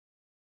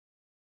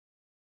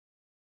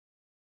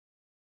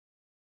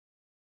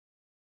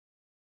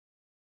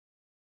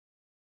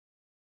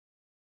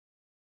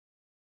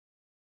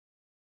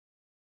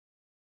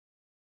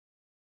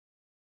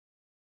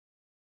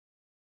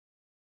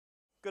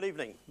Good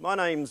evening. My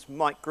name's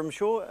Mike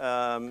Grimshaw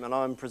and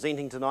I'm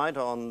presenting tonight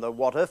on the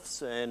what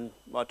ifs, and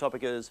my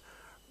topic is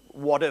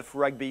what if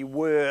rugby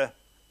were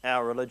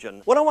our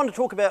religion. What I want to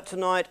talk about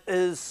tonight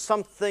is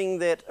something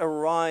that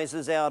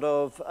arises out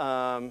of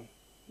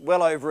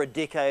well over a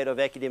decade of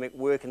academic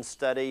work and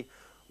study,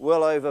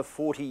 well over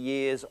 40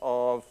 years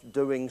of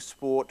doing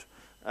sport,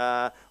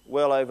 well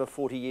over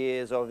 40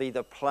 years of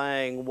either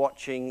playing,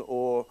 watching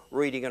or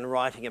reading and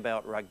writing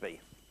about rugby.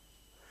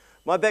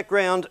 My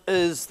background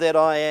is that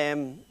I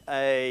am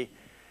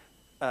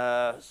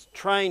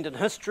trained in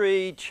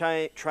history,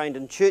 trained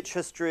in church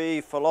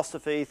history,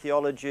 philosophy,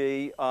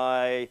 theology.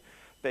 I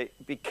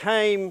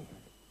became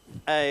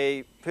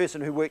a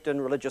person who worked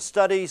in religious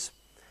studies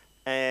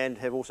and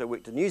have also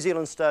worked in New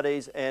Zealand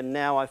studies, and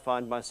now I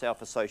find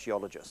myself a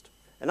sociologist.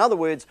 In other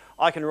words,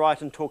 I can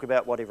write and talk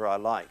about whatever I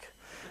like.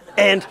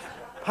 And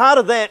part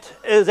of that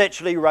is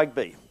actually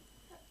rugby.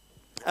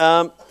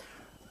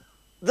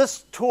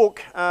 This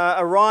talk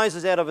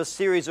arises out of a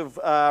series of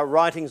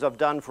writings I've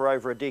done for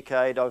over a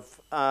decade,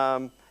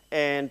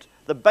 and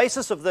the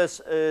basis of this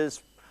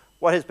is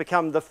what has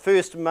become the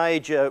first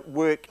major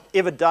work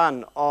ever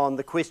done on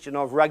the question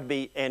of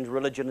rugby and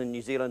religion in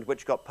New Zealand,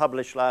 which got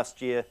published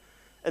last year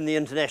in the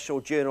International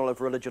Journal of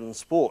Religion and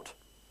Sport.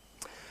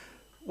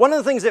 One of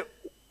the things that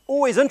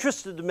always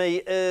interested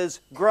me is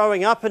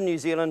growing up in New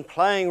Zealand,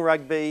 playing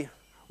rugby,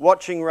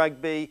 watching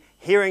rugby,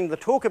 hearing the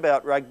talk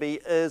about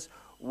rugby is,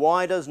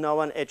 why does no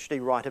one actually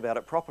write about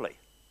it properly?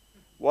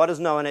 Why does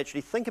no one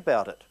actually think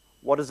about it?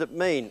 What does it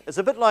mean? It's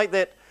a bit like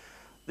that,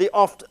 the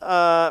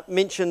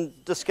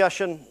oft-mentioned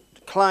discussion,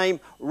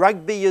 claim,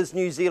 rugby is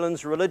New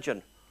Zealand's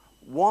religion.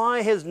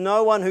 Why has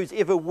no one who's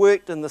ever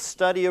worked in the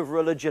study of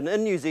religion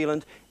in New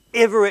Zealand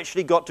ever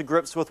actually got to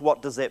grips with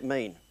what does that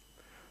mean?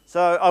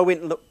 So I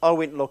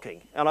went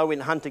looking and I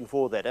went hunting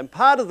for that. And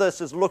part of this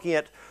is looking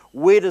at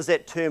where does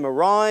that term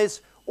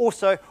arise?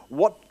 Also,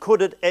 what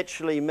could it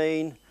actually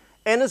mean?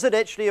 And is it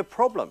actually a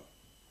problem?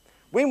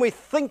 When we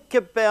think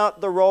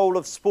about the role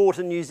of sport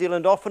in New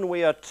Zealand, often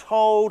we are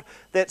told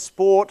that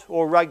sport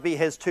or rugby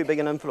has too big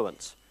an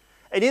influence.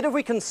 And yet if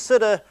we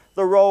consider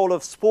the role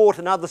of sport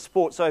and other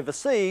sports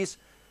overseas,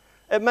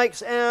 it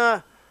makes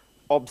our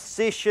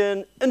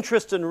obsession,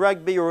 interest in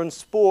rugby or in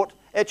sport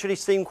actually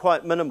seem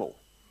quite minimal.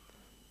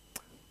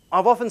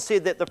 I've often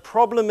said that the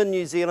problem in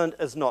New Zealand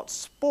is not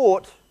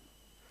sport,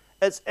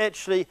 it's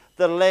actually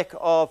the lack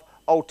of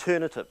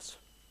alternatives.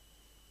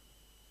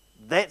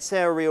 That's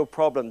our real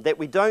problem, that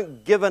we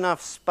don't give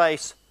enough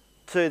space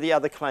to the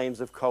other claims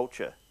of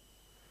culture.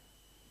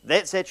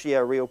 That's actually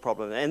our real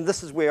problem, and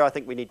this is where I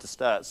think we need to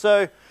start.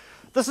 So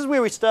this is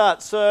where we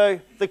start.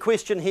 So the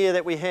question here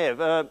that we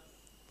have,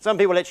 some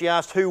people actually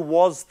asked, who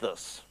was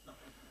this?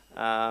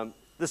 That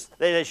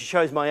actually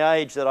shows my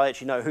age that I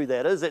actually know who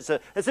that is. It's a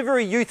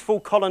very youthful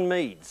Colin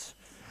Meads.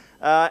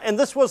 And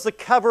this was the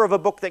cover of a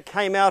book that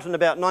came out in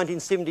about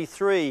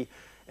 1973,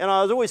 and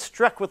I was always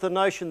struck with the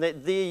notion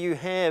that there you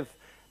have,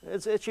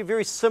 it's actually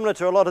very similar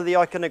to a lot of the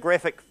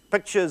iconographic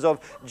pictures of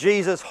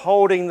Jesus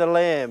holding the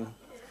lamb.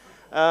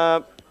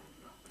 On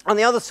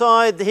the other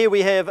side, here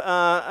we have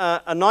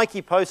a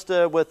Nike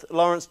poster with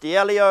Lawrence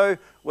D'Alio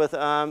with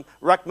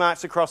ruck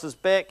marks across his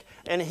back,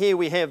 and here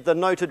we have the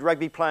noted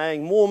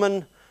rugby-playing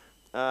Mormon.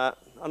 I'm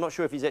not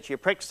sure if he's actually a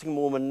practicing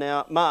Mormon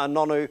now,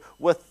 Ma'anonu,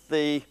 with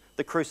the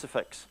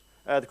crucifix,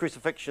 the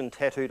crucifixion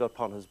tattooed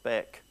upon his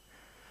back.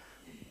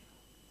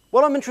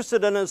 What I'm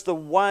interested in is the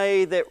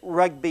way that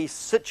rugby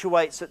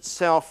situates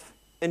itself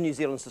in New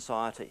Zealand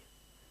society,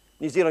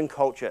 New Zealand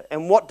culture,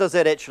 and what does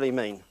that actually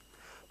mean?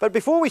 But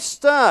before we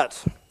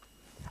start,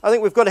 I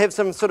think we've got to have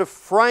some sort of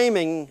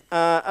framing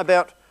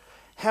about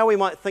how we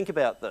might think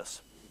about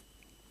this.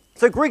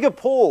 So Gregor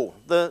Paul,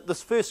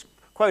 this first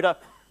quote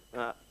up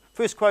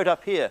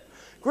here.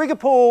 Gregor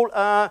Paul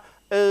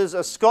is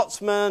a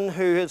Scotsman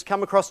who has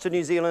come across to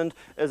New Zealand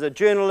as a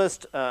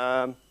journalist,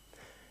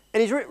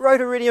 and he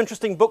wrote a really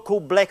interesting book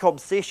called Black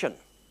Obsession.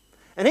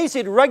 And he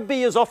said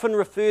rugby is often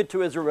referred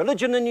to as a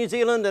religion in New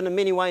Zealand, and in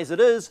many ways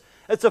it is.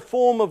 It's a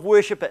form of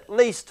worship at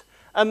least,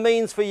 a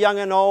means for young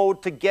and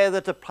old to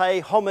gather to pay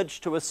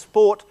homage to a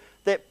sport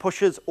that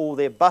pushes all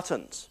their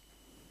buttons.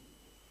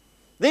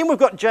 Then we've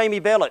got James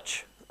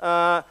Belich,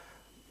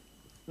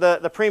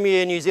 the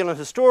premier New Zealand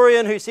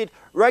historian, who said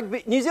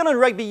New Zealand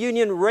Rugby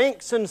Union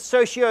ranks in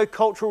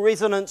socio-cultural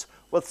resonance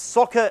with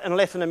soccer in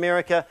Latin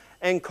America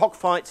and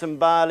cockfights in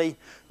Bali.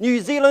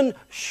 New Zealand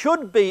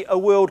should be a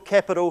world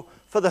capital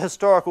for the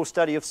historical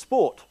study of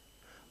sport,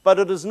 but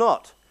it is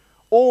not.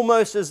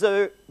 Almost as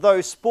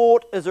though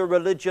sport is a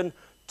religion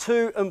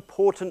too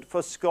important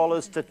for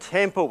scholars to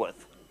tamper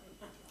with.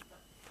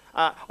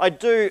 I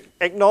do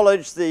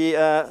acknowledge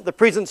the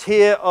presence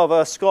here of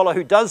a scholar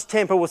who does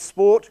tamper with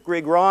sport,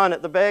 Greg Ryan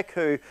at the back,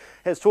 who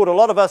has taught a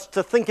lot of us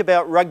to think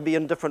about rugby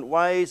in different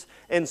ways,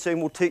 and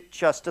soon will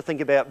teach us to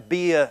think about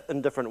beer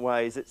in different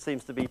ways. It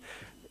seems to be,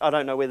 I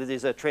don't know whether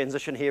there's a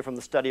transition here from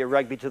the study of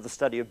rugby to the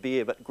study of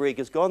beer, but Greg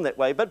has gone that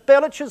way. But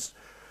Belich's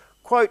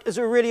quote is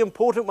a really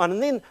important one.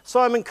 And then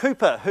Simon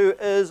Cooper, who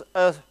is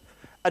a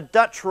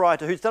Dutch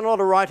writer who's done a lot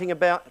of writing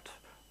about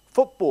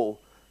football,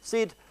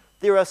 said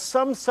there are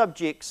some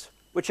subjects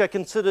which are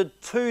considered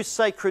too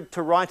sacred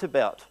to write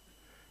about,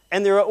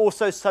 and there are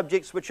also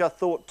subjects which are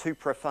thought too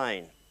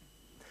profane.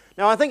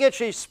 Now, I think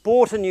actually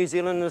sport in New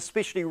Zealand, and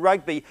especially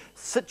rugby,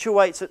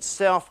 situates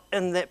itself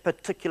in that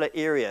particular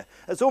area.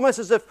 It's almost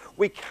as if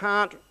we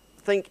can't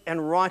think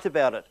and write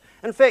about it.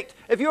 In fact,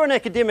 if you're an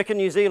academic in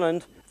New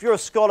Zealand, if you're a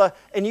scholar,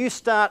 and you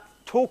start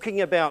talking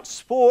about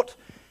sport,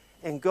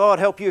 and God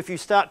help you if you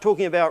start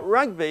talking about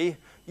rugby,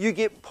 you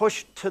get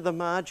pushed to the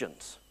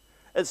margins.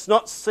 It's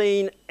not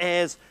seen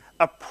as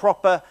a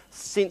proper,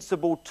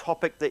 sensible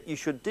topic that you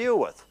should deal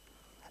with.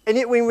 And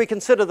yet when we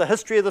consider the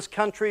history of this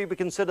country, we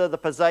consider the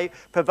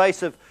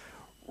pervasive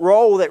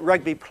role that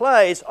rugby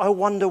plays, I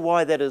wonder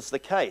why that is the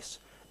case.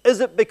 Is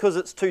it because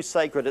it's too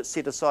sacred, it's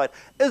set aside?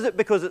 Is it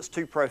because it's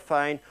too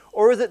profane?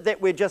 Or is it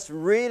that we're just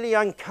really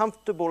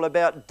uncomfortable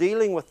about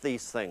dealing with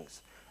these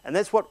things? And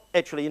that's what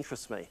actually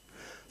interests me.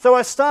 So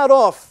I start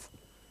off,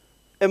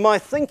 and my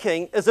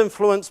thinking is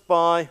influenced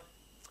by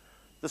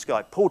this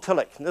guy, Paul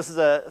Tillich. And this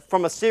is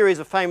from a series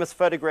of famous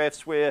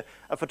photographs where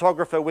a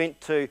photographer went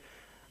to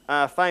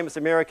famous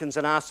Americans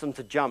and asked them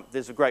to jump.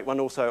 There's a great one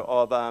also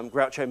of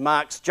Groucho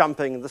Marx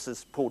jumping. This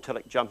is Paul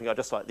Tillich jumping. I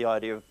just like the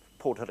idea of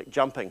Paul Tillich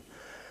jumping.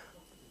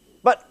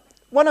 But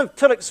one of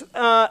Tillich's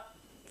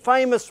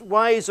famous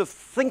ways of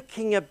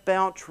thinking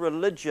about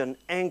religion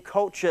and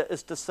culture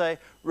is to say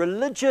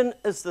religion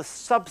is the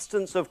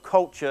substance of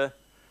culture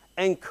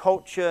and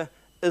culture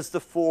is the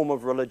form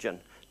of religion.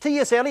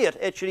 T.S. Eliot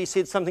actually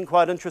said something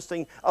quite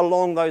interesting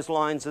along those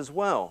lines as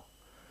well.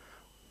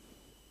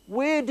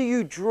 Where do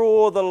you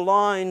draw the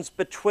lines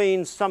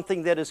between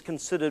something that is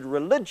considered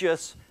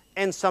religious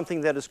and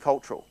something that is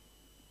cultural?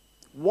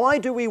 Why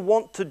do we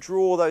want to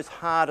draw those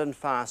hard and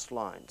fast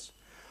lines?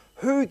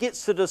 Who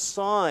gets to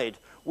decide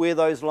where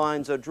those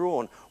lines are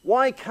drawn?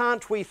 Why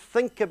can't we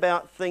think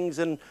about things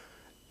in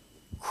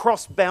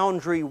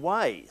cross-boundary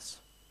ways?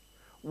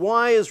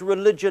 Why is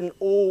religion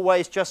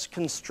always just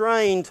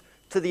constrained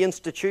to the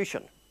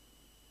institution?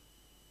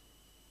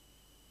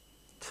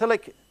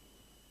 Tillich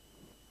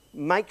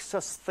makes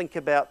us think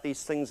about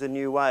these things in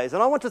new ways.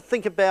 And I want to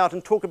think about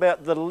and talk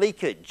about the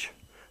leakage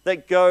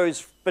that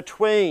goes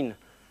between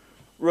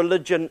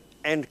religion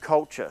and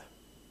culture.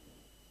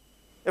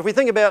 If we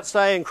think about,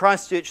 say, in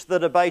Christchurch, the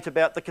debate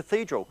about the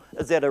cathedral,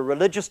 is that a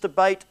religious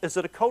debate? Is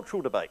it a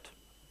cultural debate?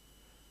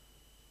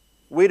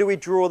 Where do we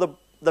draw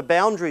the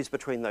boundaries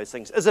between those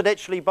things? Is it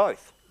actually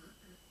both?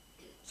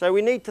 So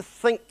we need to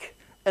think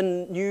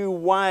in new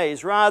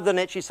ways rather than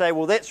actually say,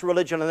 well, that's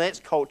religion and that's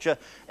culture,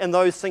 and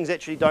those things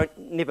actually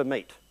never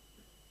meet.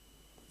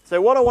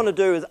 So what I want to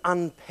do is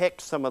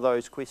unpack some of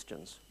those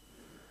questions.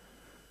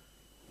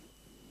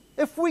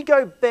 If we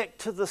go back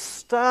to the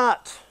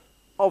start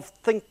of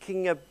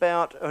thinking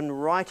about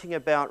and writing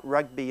about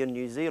rugby in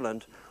New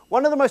Zealand,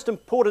 one of the most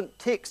important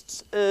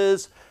texts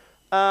is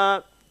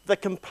The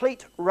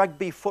Complete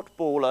Rugby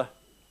Footballer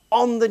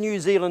on the New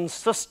Zealand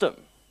System.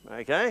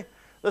 Okay,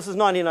 this is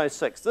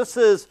 1906. This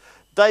is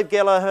Dave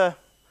Gallagher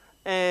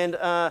and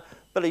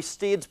Billy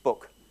Stead's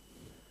book.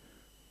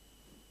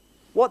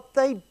 What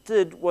they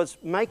did was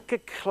make a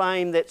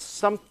claim that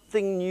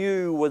something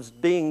new was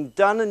being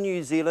done in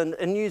New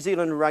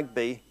Zealand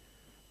rugby,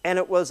 and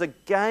it was a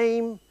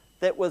game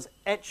that was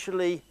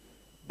actually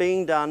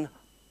being done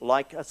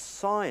like a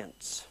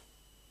science.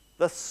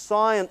 The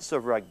science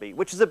of rugby,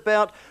 which is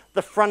about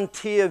the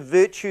frontier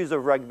virtues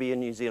of rugby in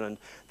New Zealand.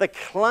 The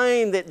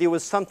claim that there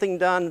was something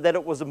done, that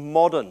it was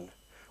modern.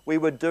 We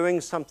were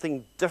doing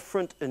something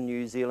different in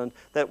New Zealand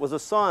that was a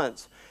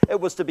science. It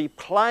was to be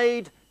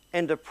played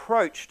and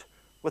approached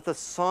with a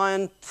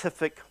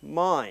scientific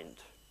mind.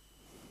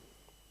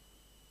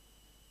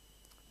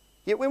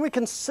 Yet when we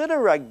consider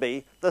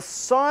rugby, the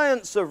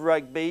science of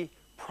rugby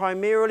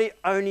primarily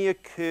only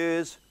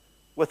occurs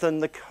within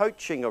the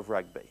coaching of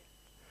rugby.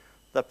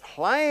 The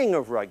playing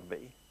of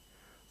rugby,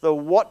 the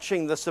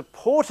watching, the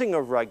supporting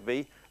of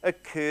rugby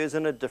occurs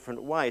in a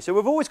different way. So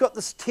we've always got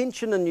this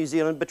tension in New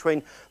Zealand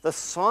between the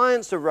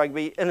science of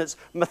rugby and its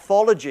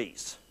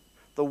mythologies,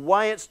 the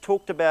way it's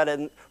talked about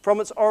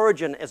from its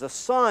origin as a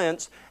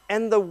science,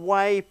 and the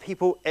way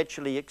people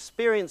actually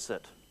experience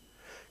it.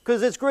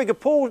 Because as Gregor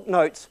Paul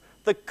notes,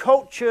 the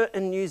culture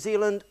in New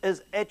Zealand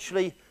is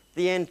actually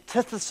the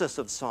antithesis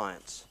of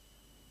science.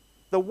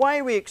 The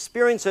way we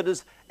experience it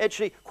is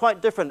actually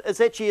quite different.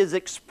 It's actually as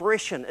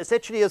expression. It's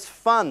actually as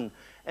fun,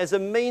 as a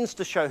means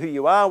to show who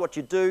you are, what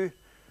you do,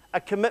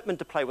 a commitment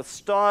to play with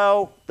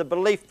style, the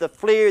belief, the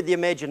flair, the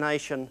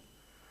imagination.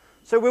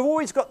 So we've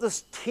always got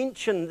this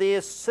tension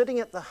there sitting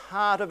at the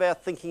heart of our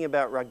thinking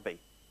about rugby.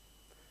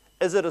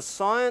 Is it a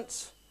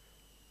science?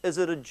 Is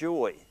it a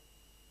joy?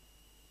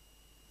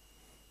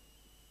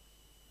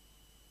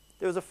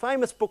 There was a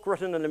famous book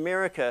written in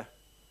America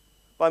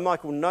by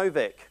Michael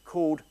Novak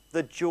called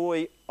The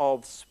Joy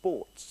of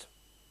Sports.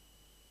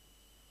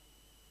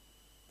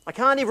 I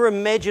can't ever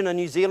imagine a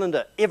New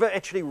Zealander ever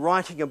actually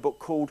writing a book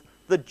called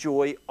The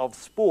Joy of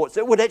Sports.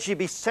 It would actually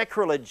be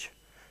sacrilege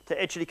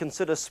to actually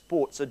consider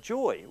sports a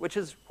joy, which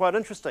is quite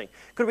interesting.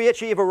 Could we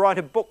actually ever write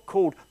a book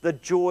called The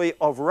Joy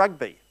of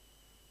Rugby?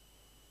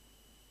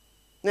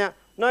 Now,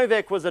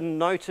 Novak was a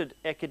noted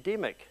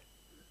academic.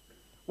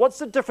 What's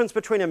the difference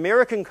between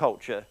American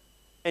culture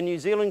and New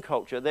Zealand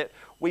culture? That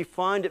we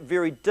find it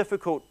very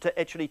difficult to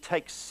actually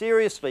take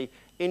seriously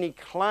any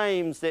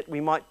claims that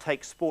we might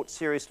take sport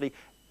seriously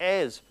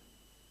as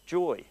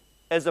joy,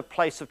 as a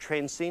place of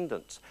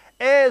transcendence,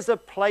 as a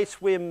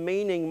place where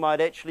meaning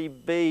might actually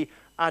be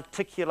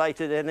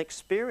articulated and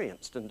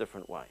experienced in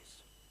different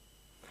ways.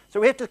 So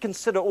we have to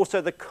consider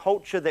also the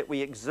culture that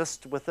we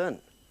exist within.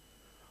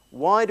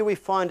 Why do we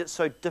find it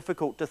so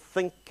difficult to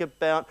think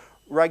about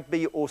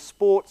rugby or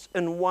sports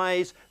in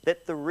ways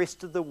that the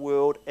rest of the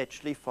world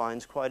actually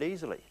finds quite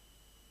easily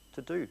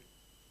to do?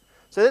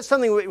 So that's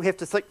something we have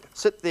to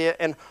sit there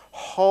and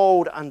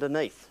hold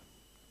underneath.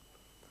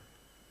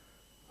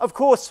 Of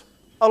course,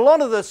 a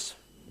lot of this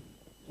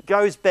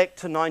goes back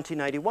to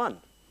 1981.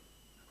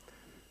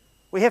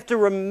 We have to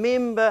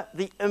remember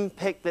the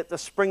impact that the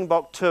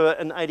Springbok tour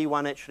in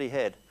 81 actually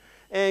had.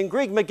 And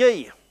Greg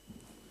McGee,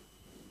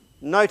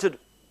 noted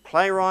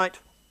playwright,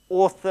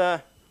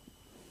 author,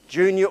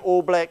 junior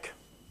All Black,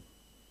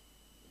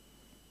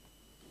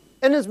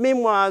 in his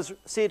memoirs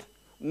said,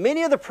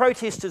 many of the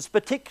protesters,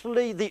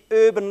 particularly the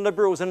urban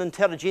liberals and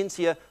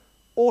intelligentsia,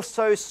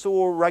 also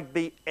saw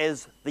rugby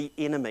as the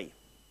enemy,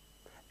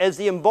 as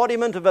the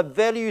embodiment of a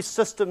value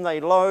system they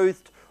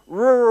loathed,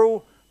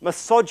 rural,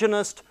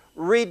 misogynist,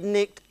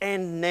 rednecked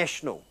and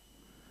national.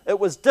 It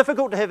was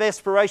difficult to have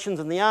aspirations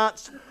in the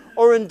arts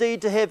or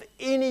indeed to have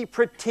any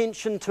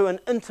pretension to an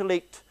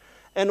intellect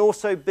and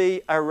also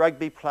be a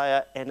rugby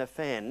player and a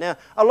fan. Now,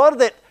 a lot of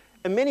that,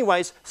 in many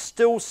ways,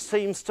 still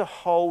seems to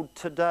hold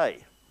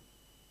today.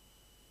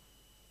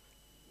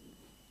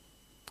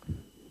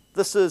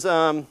 This is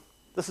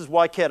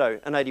Waikato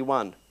in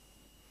 81.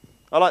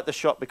 I like the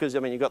shot because, I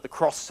mean, you've got the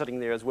cross sitting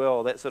there as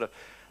well, that sort of...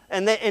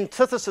 And that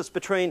antithesis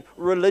between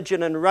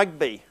religion and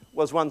rugby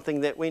was one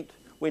thing that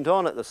went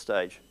on at this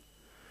stage.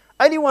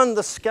 81,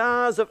 the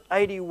scars of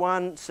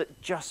 81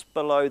 sit just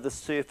below the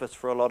surface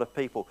for a lot of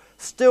people.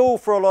 Still,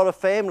 for a lot of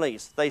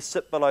families, they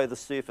sit below the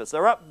surface.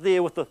 They're up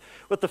there with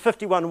the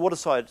 51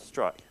 Waterside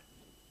strike.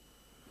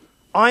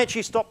 I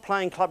actually stopped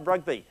playing club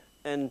rugby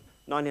in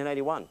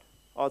 1981.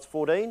 I was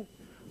 14.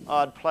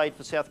 I'd played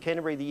for South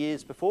Canterbury the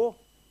years before,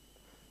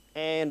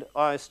 and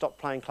I stopped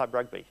playing club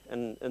rugby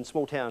in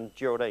small town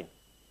Geraldine.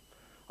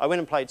 I went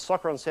and played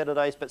soccer on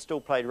Saturdays, but still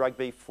played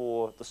rugby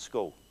for the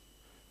school.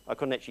 I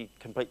couldn't actually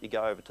completely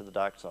go over to the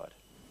dark side.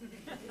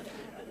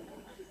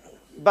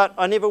 But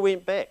I never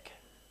went back.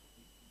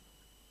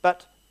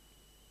 But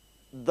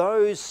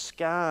those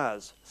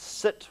scars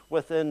sit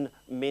within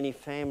many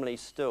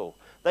families still.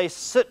 They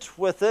sit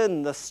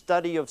within the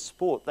study of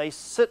sport. They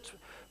sit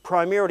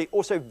primarily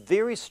also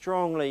very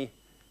strongly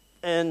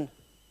in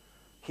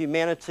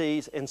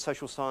humanities and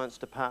social science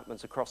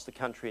departments across the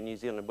country in New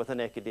Zealand within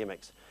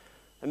academics.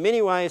 In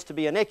many ways, to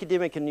be an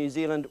academic in New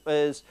Zealand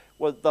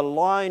the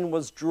line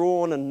was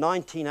drawn in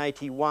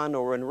 1981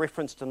 or in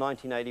reference to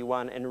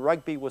 1981, and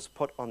rugby was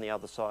put on the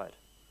other side.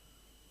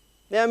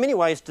 Now, in many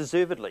ways,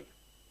 deservedly.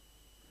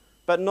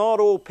 But not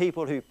all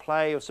people who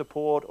play or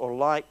support or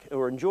like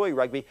or enjoy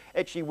rugby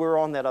actually were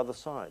on that other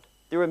side.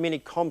 There were many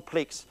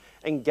complex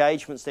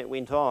engagements that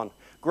went on.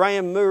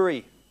 Graham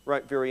Murray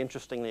wrote very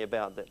interestingly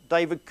about that.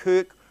 David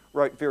Kirk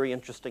wrote very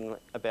interestingly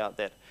about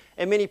that.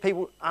 And many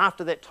people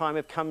after that time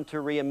have come to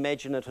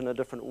reimagine it in a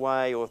different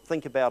way or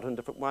think about it in a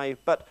different way,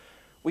 but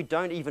we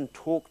don't even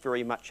talk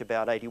very much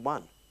about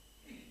 81.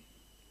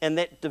 And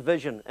that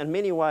division, in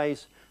many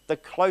ways, the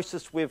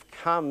closest we've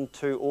come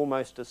to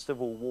almost a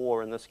civil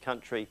war in this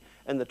country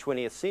in the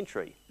 20th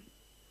century,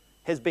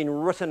 has been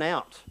written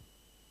out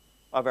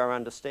of our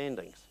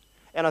understandings.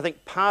 And I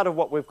think part of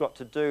what we've got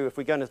to do, if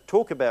we're going to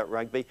talk about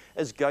rugby,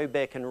 is go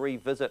back and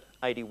revisit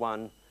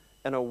 81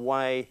 in a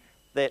way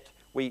that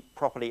we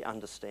properly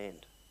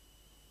understand.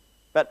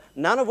 But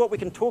none of what we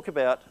can talk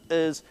about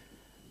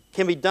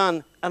can be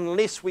done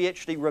unless we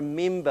actually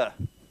remember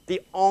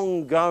the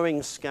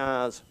ongoing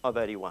scars of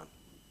 81.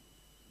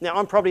 Now,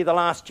 I'm probably the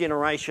last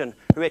generation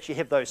who actually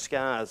have those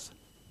scars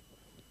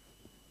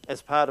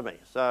as part of me.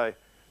 So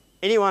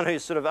anyone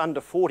who's sort of under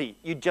 40,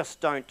 you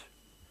just don't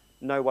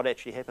know what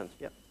actually happened.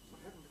 Yep.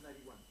 What happened in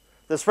 81?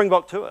 The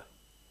Springbok tour.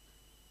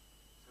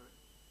 Sorry?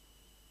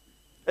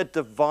 It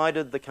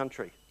divided the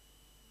country.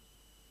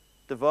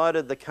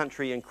 Divided the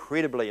country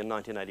incredibly in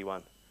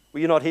 1981. Were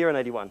you not here in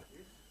 81?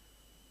 Yes.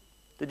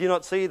 Did you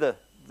not see the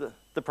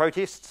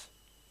protests?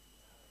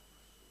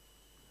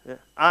 Yeah.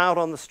 Out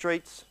on the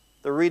streets,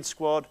 the Red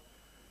Squad.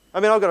 I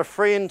mean, I've got a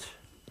friend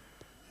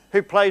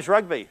who plays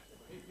rugby.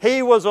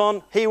 He was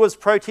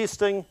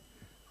protesting.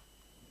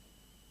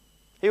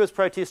 He was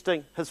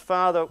protesting. His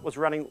father was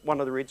running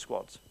one of the Red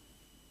Squads.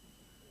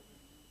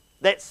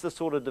 That's the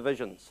sort of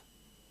divisions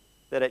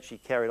that actually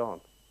carried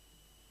on.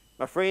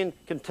 My friend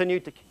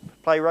continued to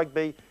play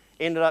rugby,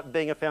 ended up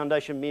being a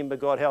foundation member,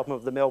 God help him,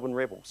 of the Melbourne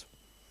Rebels.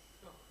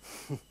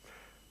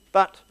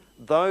 But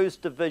those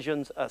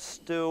divisions are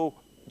still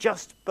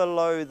just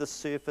below the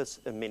surface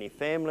in many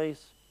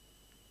families,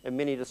 and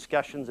many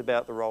discussions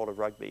about the role of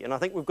rugby. And I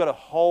think we've got to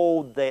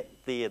hold that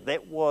there.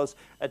 That was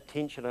a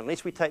tension.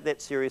 Unless we take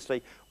that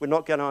seriously, we're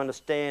not going to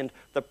understand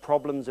the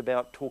problems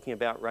about talking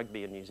about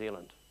rugby in New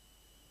Zealand.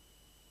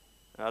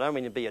 Now, I don't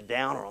mean to be a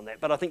downer on that,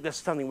 but I think that's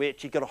something we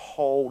actually got to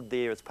hold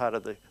there as part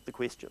of the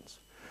questions.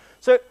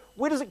 So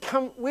where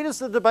does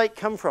the debate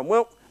come from?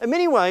 Well, in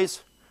many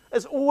ways,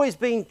 it's always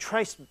been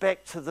traced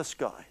back to this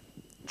guy,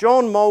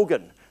 John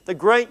Mulgan, the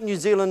great New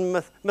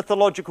Zealand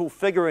mythological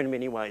figure in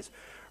many ways.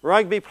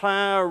 Rugby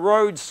player,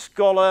 Rhodes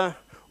Scholar,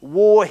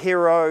 war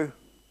hero,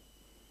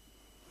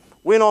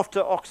 went off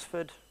to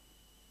Oxford,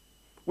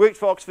 worked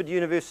for Oxford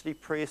University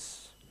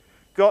Press,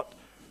 got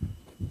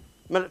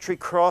military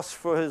cross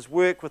for his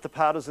work with the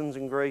partisans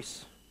in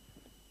Greece,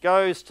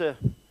 goes to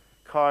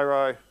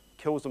Cairo,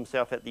 kills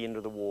himself at the end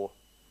of the war.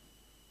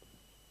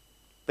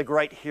 The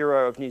great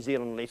hero of New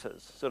Zealand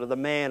letters, sort of the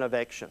man of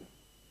action.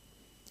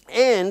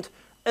 And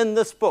in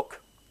this book,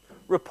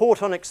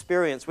 Report on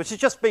Experience, which has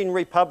just been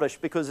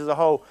republished because there's a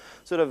whole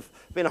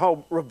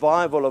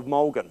revival of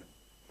Mulgan.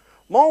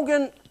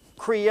 Mulgan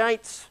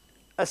creates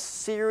a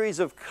series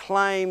of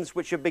claims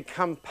which have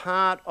become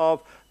part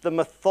of the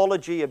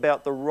mythology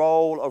about the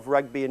role of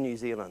rugby in New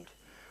Zealand.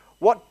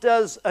 What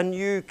does a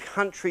new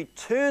country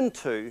turn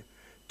to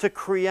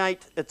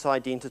create its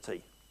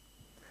identity?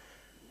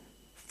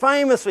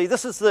 Famously,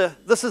 this is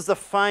the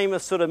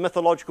famous sort of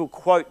mythological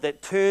quote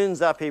that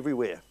turns up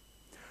everywhere.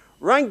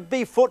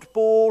 Rugby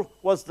football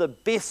was the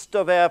best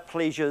of our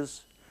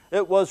pleasures.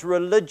 It was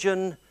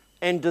religion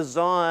and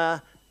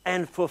desire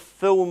and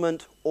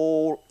fulfilment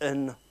all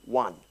in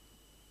one.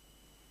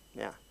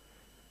 Now,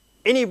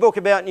 any book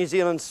about New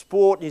Zealand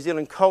sport, New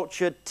Zealand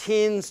culture,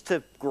 tends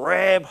to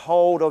grab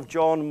hold of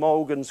John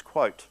Mulgan's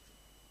quote.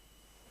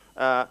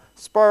 Spyro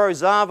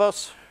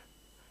Zavos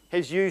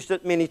has used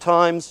it many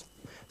times.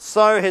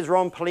 So has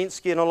Ron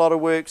Polinsky in a lot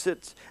of works.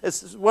 It's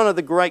one of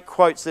the great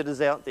quotes that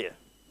is out there.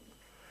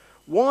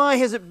 Why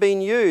has it been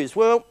used?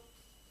 Well,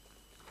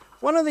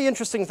 one of the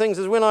interesting things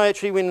is when I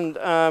actually went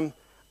and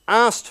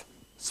asked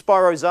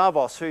Spyro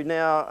Zavos, who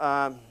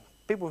now,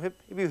 have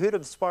you heard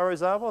of Spyro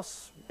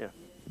Zavos? Yeah.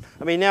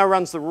 I mean, now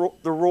runs the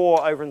Raw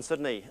over in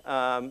Sydney.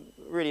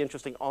 Really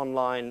interesting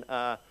online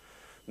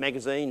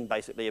magazine,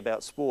 basically,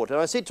 about sport. And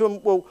I said to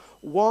him, well,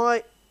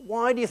 why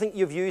do you think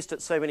you've used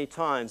it so many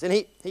times? And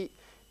he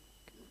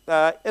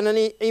in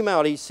an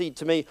email, he said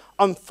to me,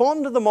 I'm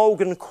fond of the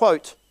Mulgan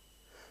quote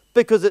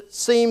because it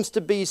seems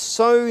to be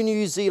so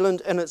New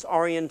Zealand in its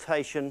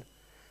orientation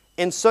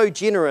and so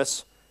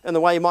generous in the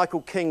way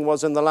Michael King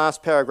was in the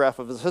last paragraph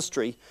of his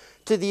history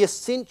to the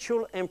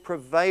essential and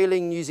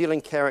prevailing New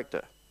Zealand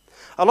character.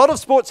 A lot of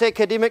sports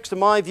academics, in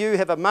my view,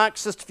 have a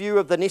Marxist view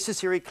of the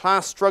necessary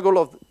class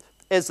struggle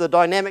as the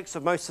dynamics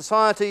of most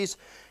societies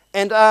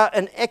and are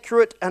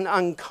inaccurate and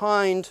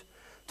unkind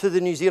to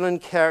the New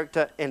Zealand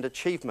character and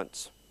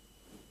achievements.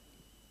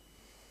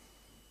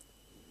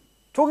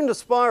 Talking to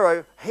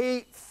Spyro,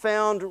 he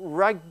found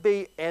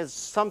rugby as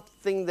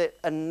something that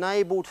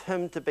enabled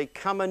him to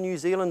become a New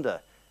Zealander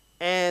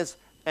as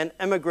an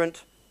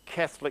immigrant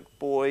Catholic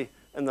boy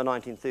in the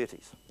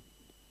 1930s.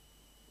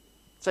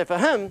 So for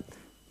him,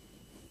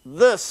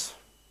 this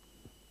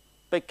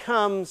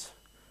becomes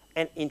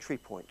an entry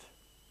point.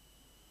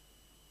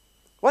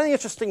 One of the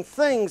interesting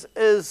things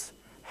is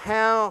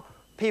how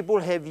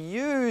people have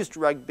used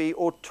rugby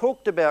or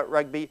talked about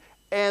rugby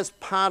as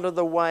part of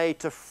the way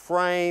to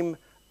frame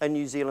a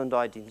New Zealand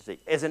identity,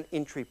 as an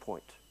entry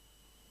point.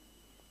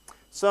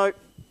 So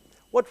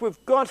what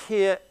we've got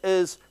here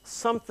is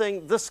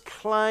this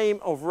claim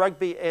of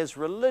rugby as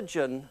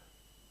religion.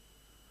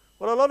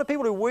 Well, a lot of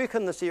people who work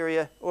in this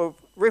area or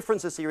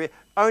reference this area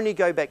only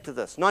go back to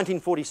this,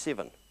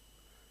 1947,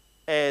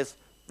 as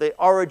the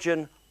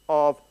origin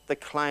of the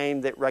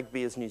claim that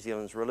rugby is New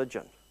Zealand's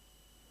religion.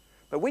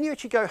 But when you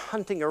actually go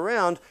hunting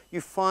around,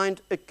 you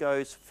find it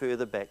goes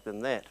further back than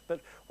that.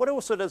 But what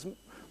also does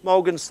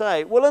Mulgan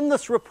say? Well, in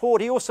this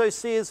report, he also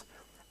says,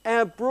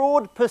 our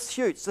broad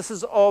pursuits, this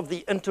is of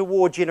the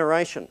interwar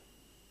generation,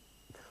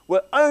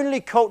 were only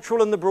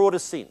cultural in the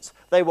broadest sense.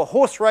 They were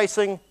horse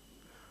racing,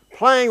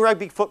 playing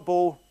rugby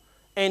football,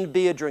 and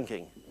beer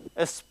drinking,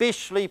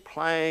 especially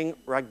playing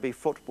rugby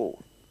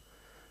football.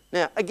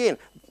 Now, again,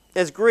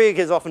 as Greg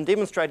has often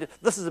demonstrated,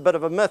 this is a bit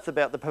of a myth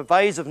about the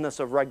pervasiveness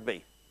of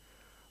rugby.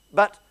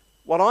 But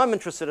what I'm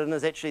interested in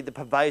is actually the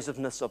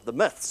pervasiveness of the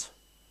myths.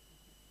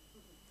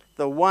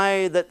 The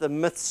way that the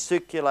myths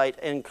circulate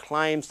and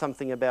claim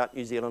something about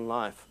New Zealand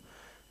life.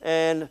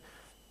 And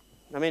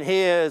I mean,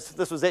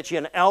 this was actually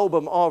an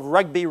album of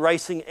rugby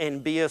racing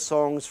and beer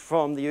songs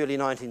from the early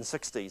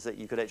 1960s that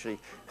you could actually,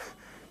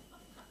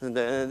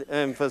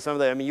 and for some of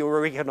them, I mean, you'll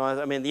recognise,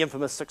 I mean, the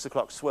infamous 6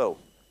 o'clock swill.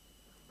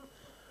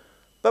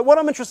 But what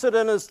I'm interested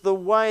in is the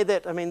way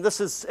that, I mean, this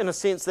is in a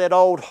sense that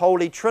old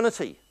holy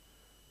trinity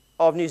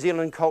of New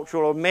Zealand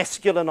cultural or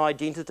masculine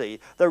identity,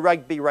 the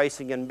rugby,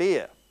 racing and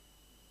beer.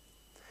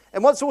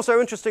 And what's also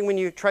interesting when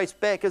you trace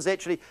back is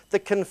actually the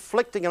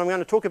conflicting, and I'm going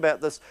to talk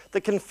about this, the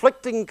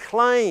conflicting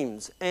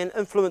claims and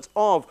influence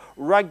of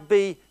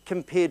rugby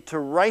compared to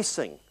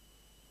racing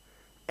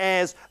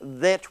as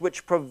that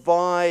which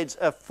provides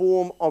a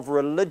form of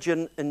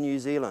religion in New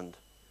Zealand.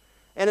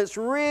 And it's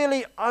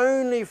really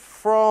only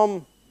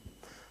from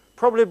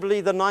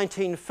probably the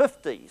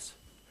 1950s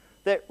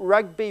that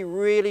rugby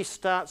really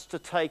starts to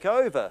take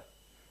over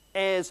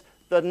as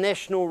the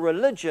national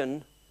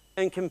religion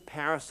in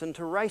comparison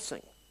to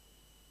racing.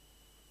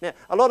 Now,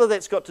 a lot of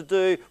that's got to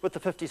do with the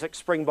 56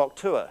 Springbok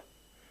tour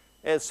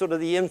as sort of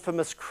the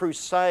infamous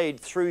crusade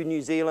through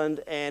New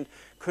Zealand and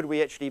could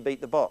we actually beat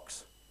the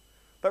Boks.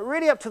 But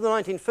really up to the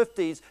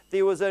 1950s,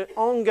 there was an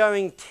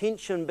ongoing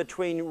tension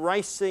between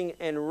racing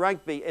and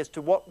rugby as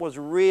to what was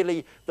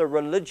really the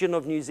religion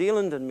of New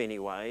Zealand in many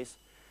ways.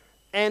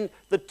 And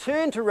the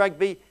turn to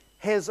rugby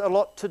has a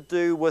lot to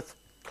do with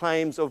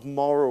claims of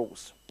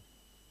morals.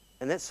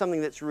 And that's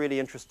something that's really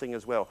interesting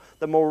as well.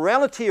 The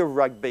morality of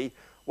rugby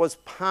was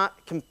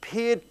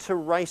compared to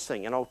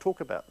racing, and I'll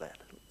talk about that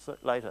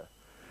later.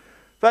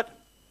 But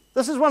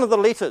this is one of the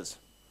letters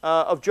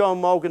of John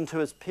Mulgan to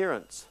his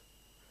parents.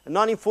 In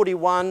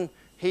 1941,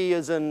 he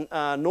is in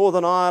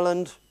Northern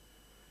Ireland,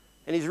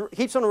 and he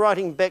keeps on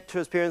writing back to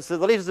his parents. So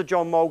the letters of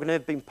John Mulgan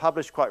have been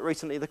published quite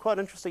recently. They're quite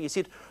interesting. He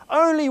said,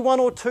 "Only one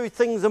or two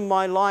things in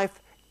my life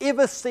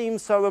ever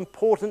seemed so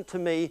important to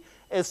me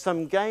as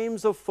some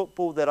games of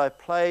football that I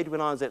played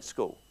when I was at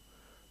school.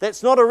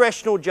 That's not a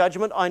rational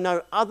judgment. I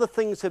know other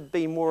things have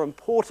been more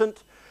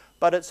important,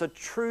 but it's a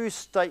true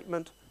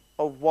statement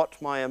of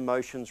what my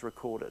emotions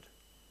recorded."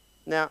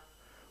 Now,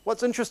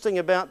 what's interesting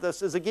about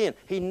this is, again,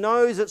 he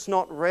knows it's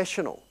not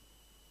rational.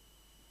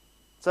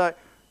 So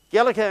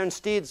Gallagher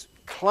instead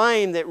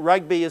claim that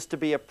rugby is to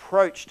be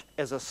approached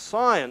as a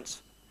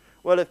science.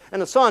 Well, if,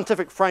 in a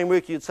scientific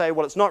framework, you'd say,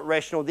 well, it's not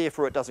rational,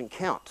 therefore it doesn't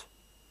count.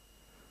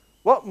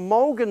 What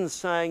Mulgan's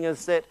saying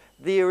is that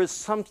there is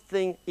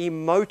something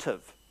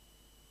emotive,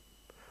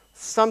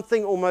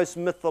 something almost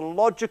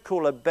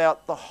mythological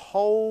about the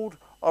hold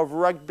of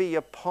rugby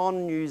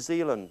upon New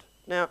Zealand.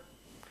 Now,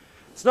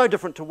 it's no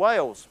different to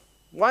Wales.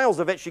 Wales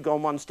have actually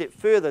gone one step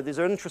further. There's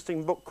an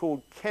interesting book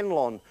called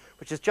Canlon,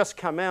 which has just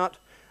come out.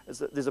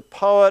 There's a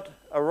poet,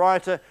 a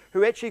writer,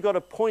 who actually got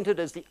appointed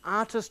as the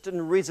artist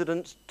in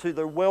residence to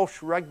the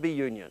Welsh Rugby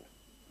Union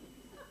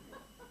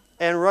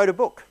and wrote a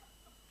book.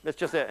 That's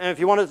just that. And if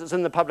you want it, it's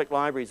in the public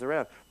libraries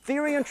around.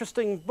 Very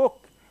interesting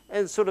book,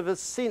 and sort of a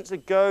sense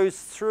it goes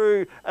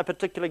through a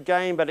particular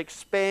game but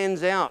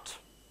expands out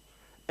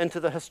into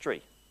the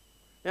history.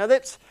 Now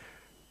that's,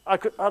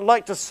 I'd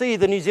like to see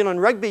the New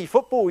Zealand Rugby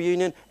Football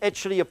Union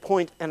actually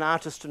appoint an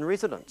artist in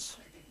residence.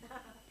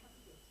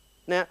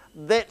 Now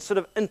that sort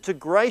of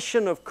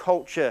integration of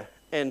culture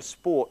and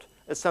sport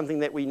is something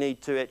that we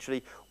need to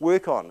actually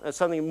work on. It's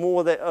something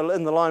more that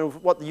in the line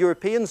of what the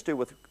Europeans do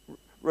with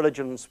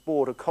religion and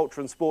sport, or culture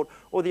and sport,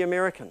 or the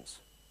Americans.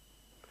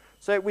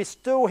 So we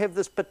still have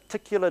this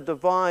particular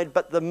divide,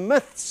 but the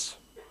myths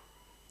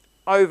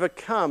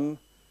overcome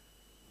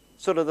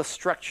sort of the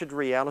structured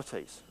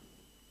realities.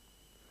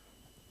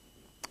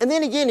 And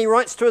then again, he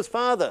writes to his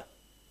father,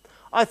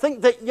 "I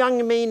think that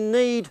young men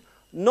need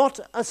not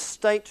a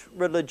state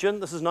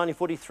religion," this is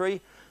 1943,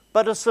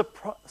 "but a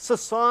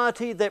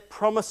society that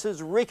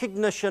promises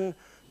recognition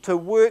to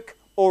work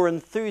or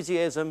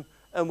enthusiasm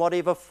in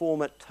whatever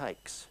form it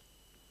takes."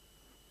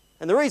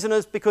 And the reason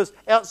is because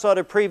outside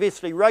of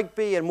previously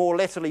rugby and more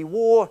latterly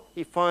war,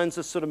 he finds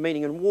this sort of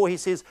meaning in war. He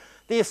says,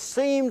 "There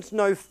seemed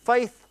no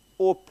faith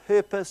or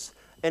purpose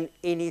in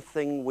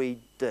anything we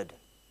did."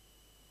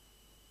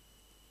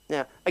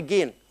 Now,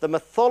 again, the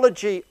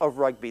mythology of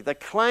rugby, the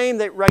claim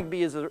that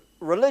rugby is a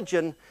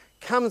religion,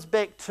 comes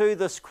back to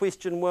this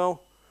question,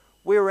 well,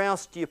 where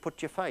else do you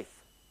put your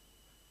faith?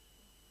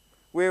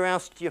 Where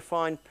else do you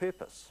find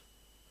purpose?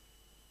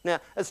 Now,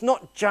 it's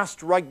not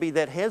just rugby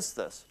that has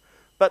this,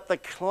 but the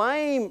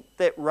claim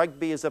that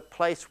rugby is a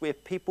place where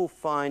people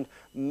find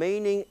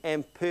meaning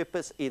and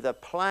purpose, either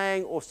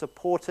playing or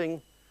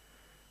supporting,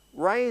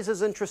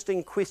 raises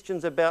interesting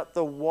questions about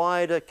the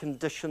wider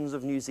conditions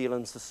of New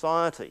Zealand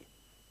society.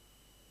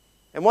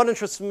 And what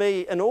interests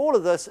me in all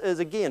of this is,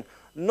 again,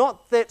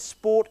 not that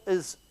sport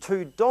is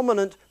too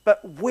dominant,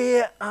 but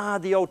where are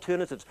the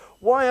alternatives?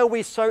 Why are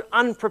we so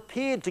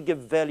unprepared to give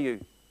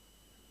value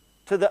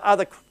to the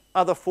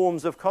other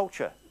forms of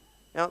culture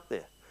out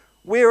there?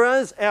 Where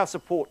is our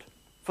support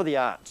for the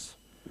arts?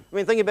 I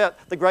mean, think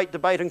about the great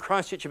debate in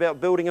Christchurch about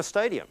building a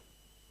stadium.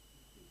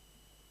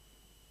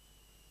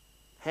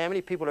 How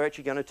many people are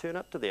actually going to turn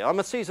up to there? I'm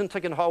a season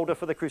ticket holder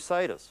for the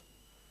Crusaders.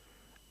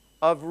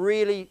 I've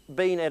really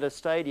been at a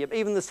stadium,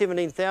 even the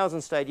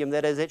 17,000 stadium,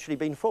 that has actually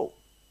been full.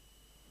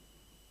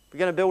 We're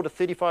going to build a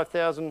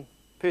 35,000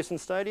 person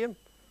stadium.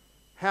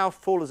 How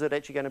full is it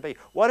actually going to be?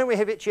 Why don't we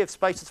actually have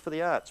spaces for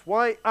the arts?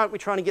 Why aren't we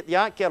trying to get the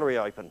art gallery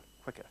open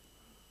quicker?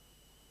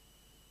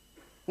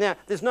 Now,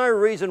 there's no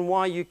reason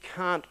why you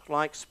can't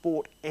like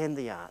sport and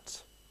the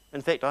arts.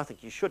 In fact, I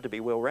think you should to be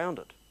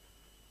well-rounded.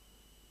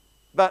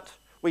 But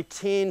we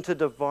tend to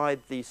divide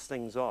these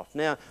things off.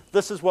 Now,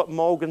 this is what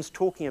Mulgan's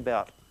talking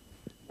about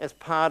as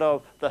part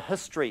of the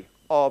history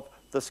of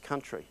this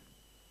country.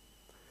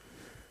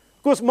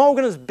 Of course,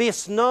 Mulgan is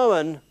best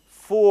known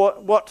for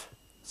what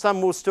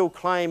some will still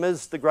claim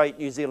is the great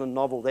New Zealand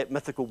novel, that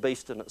mythical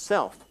beast in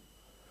itself.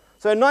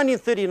 So in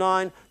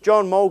 1939,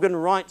 John Mulgan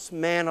writes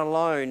Man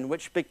Alone,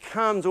 which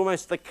becomes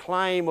almost the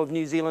claim of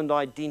New Zealand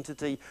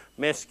identity,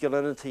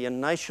 masculinity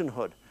and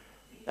nationhood,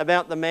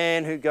 about the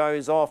man who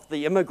goes off,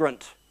 the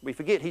immigrant. We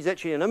forget he's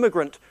actually an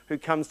immigrant who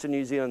comes to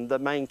New Zealand, the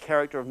main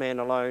character of Man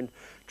Alone,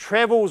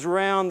 travels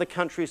around the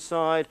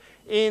countryside,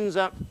 ends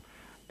up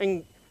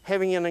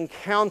having an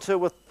encounter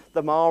with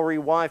the Maori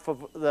wife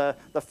of the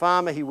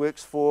farmer he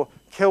works for,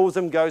 kills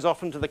him, goes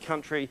off into the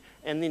country,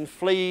 and then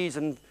flees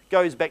and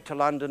goes back to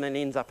London and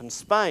ends up in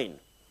Spain.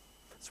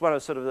 It's one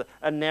of sort of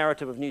a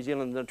narrative of New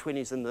Zealand in the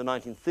 20s and the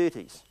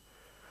 1930s.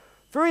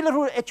 Very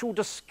little actual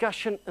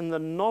discussion in the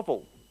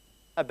novel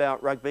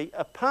about rugby,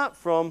 apart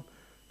from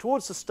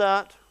towards the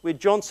start, where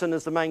Johnson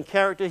is the main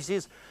character. He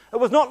says, it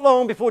was not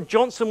long before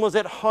Johnson was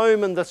at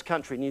home in this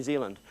country, New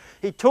Zealand.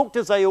 He talked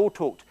as they all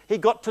talked. He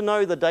got to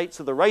know the dates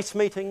of the race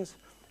meetings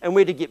and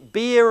where to get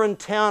beer in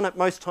town at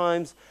most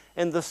times,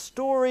 and the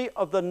story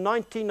of the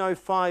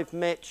 1905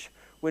 match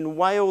when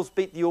Wales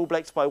beat the All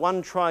Blacks by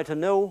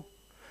 1-0,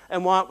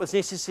 and why it was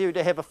necessary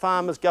to have a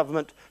farmers'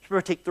 government to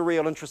protect the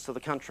real interests of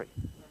the country.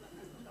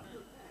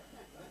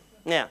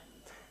 Now,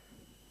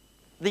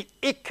 the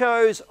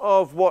echoes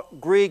of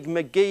what Greg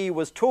McGee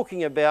was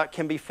talking about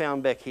can be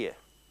found back here.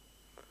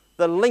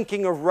 The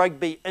linking of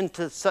rugby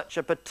into such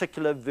a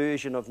particular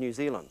version of New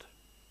Zealand.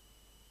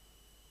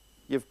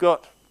 You've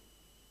got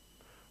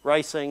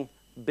racing,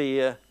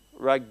 beer,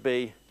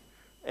 rugby,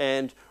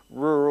 and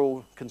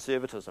rural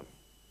conservatism.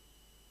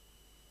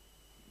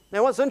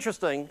 Now what's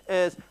interesting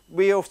is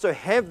we also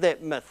have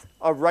that myth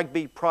of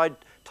rugby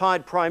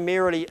tied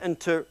primarily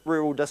into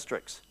rural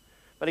districts.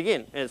 But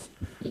again, as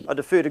I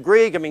defer to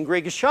Greg,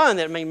 Greg has shown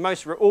that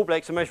most All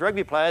Blacks and most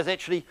rugby players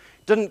actually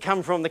didn't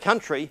come from the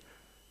country,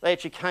 they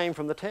actually came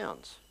from the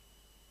towns.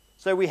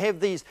 So we have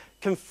these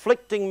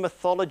conflicting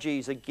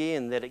mythologies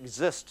again that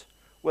exist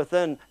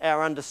within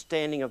our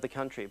understanding of the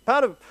country.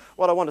 Part of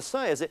what I want to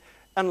say is that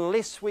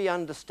unless we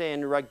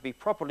understand rugby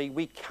properly,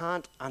 we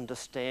can't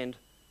understand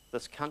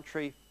this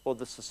country or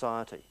this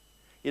society.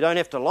 You don't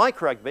have to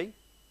like rugby,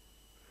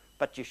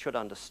 but you should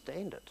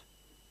understand it.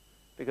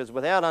 Because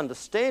without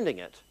understanding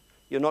it,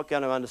 you're not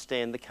going to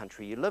understand the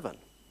country you live in.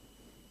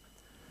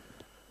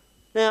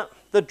 Now,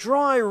 the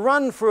dry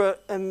run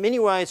in many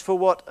ways for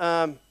what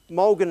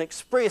Mulgan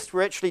expressed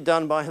were actually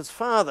done by his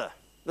father.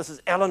 This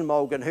is Alan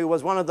Mulgan, who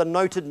was one of the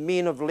noted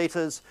men of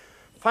letters,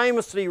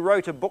 famously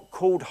wrote a book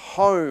called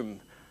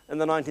Home in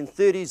the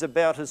 1930s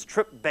about his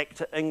trip back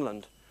to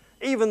England,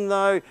 even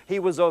though he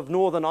was of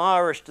Northern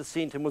Irish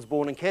descent and was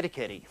born in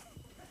Katikati.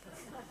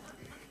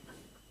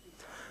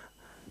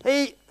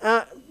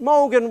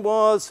 Mulgan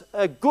was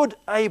a good,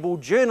 able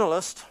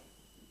journalist,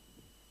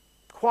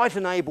 quite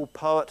an able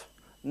poet,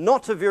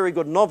 not a very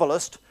good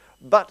novelist,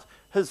 but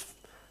his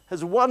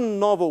one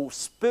novel,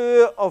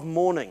 Spur of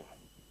Morning,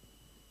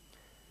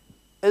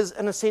 is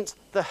in a sense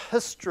the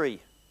history,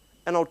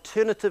 an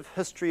alternative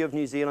history of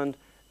New Zealand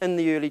in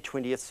the early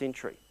 20th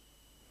century.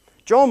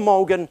 John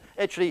Mulgan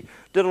actually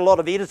did a lot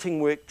of editing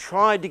work,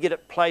 tried to get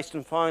it placed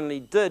and finally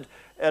did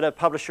at a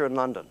publisher in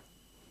London.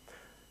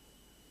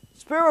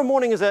 Spur of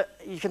Morning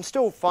you can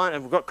still find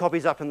it, we've got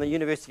copies up in the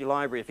university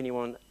library if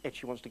anyone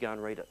actually wants to go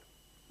and read it.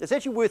 It's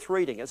actually worth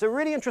reading. It's a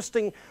really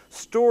interesting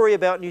story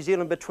about New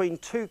Zealand between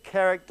two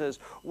characters,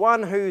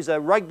 one who's a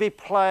rugby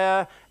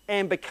player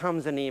and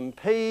becomes an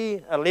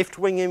MP, a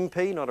left-wing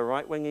MP, not a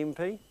right-wing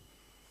MP,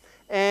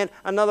 and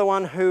another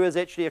one who is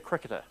actually a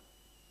cricketer.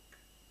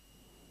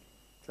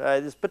 So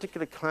there's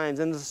particular claims,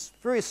 and there's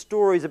various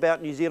stories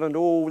about New Zealand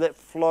all that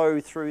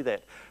flow through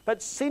that.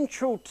 But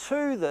central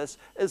to this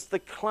is the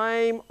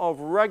claim of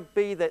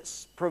rugby that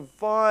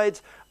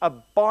provides a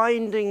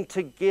binding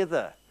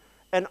together,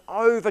 an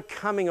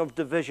overcoming of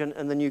division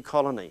in the new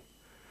colony.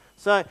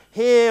 So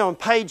here on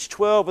page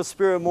 12 of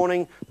Spur of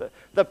Morning,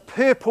 the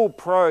purple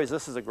prose,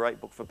 this is a great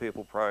book for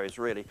purple prose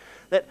really,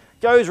 that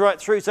goes right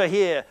through. So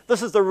here,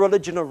 this is the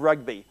religion of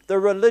rugby. The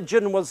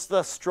religion was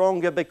the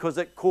stronger because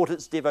it caught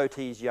its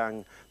devotees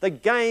young. The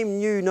game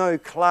knew no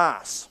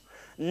class.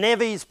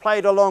 Navvies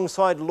played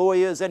alongside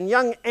lawyers, and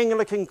young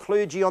Anglican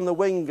clergy on the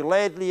wing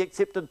gladly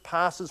accepted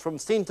passes from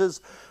centres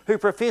who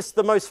professed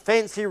the most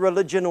fancy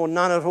religion or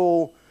none at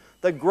all.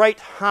 The great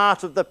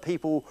heart of the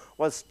people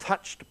was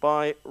touched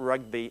by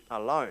rugby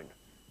alone.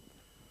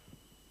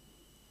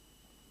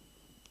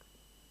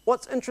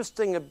 What's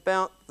interesting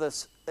about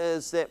this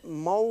is that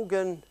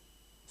Mulgan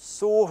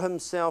saw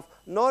himself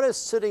not as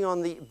sitting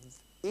on the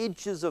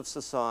edges of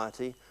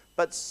society,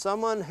 but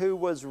someone who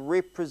was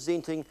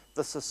representing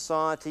the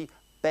society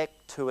back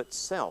to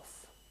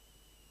itself.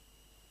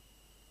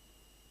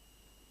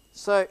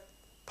 So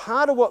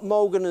part of what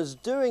Mulgan is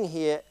doing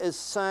here is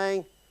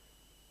saying,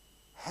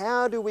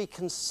 how do we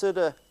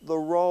consider the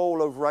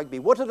role of rugby?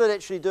 What did it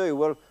actually do?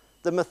 Well,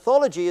 the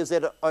mythology is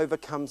that it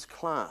overcomes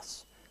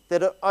class,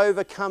 that it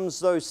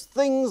overcomes those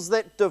things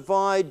that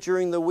divide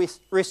during the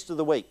rest of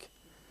the week.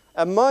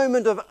 A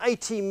moment of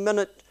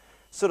 80-minute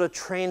sort of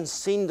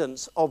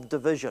transcendence of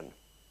division.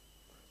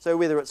 So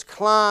whether it's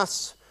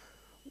class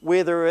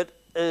whether it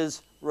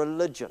is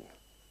religion,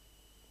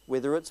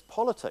 whether it's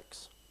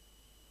politics.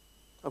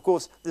 Of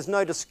course, there's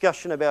no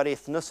discussion about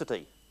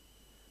ethnicity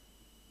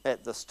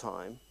at this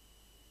time.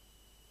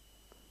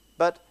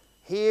 But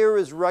here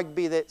is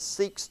rugby that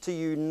seeks to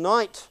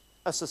unite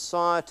a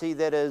society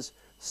that is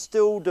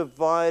still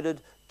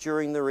divided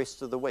during the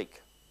rest of the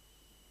week.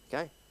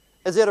 Okay?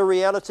 Is that a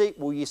reality?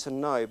 Well, yes and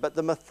no. But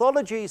the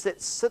mythologies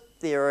that sit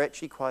there are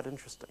actually quite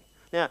interesting.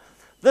 Now,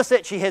 this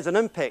actually has an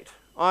impact,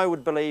 I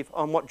would believe,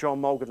 on what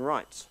John Mulgan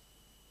writes.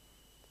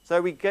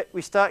 So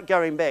we start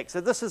going back.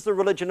 So this is the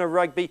religion of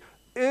rugby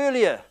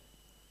earlier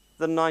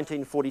than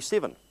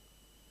 1947.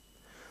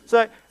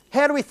 So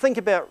how do we think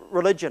about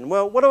religion?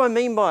 Well, what do I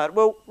mean by it?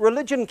 Well,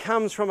 religion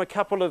comes from a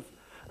couple of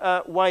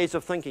ways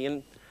of thinking.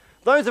 And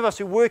those of us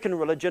who work in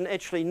religion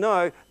actually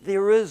know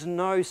there is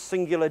no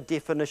singular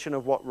definition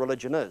of what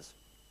religion is.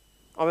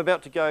 I'm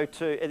about to go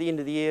to, at the end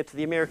of the year, to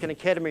the American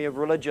Academy of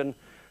Religion,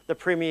 the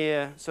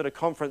premier sort of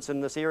conference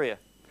in this area.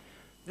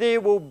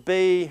 There will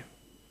be,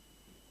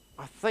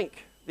 I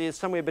think, there's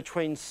somewhere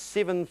between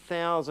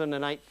 7,000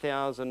 and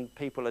 8,000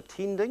 people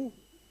attending.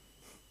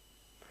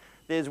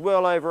 There's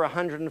well over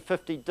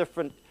 150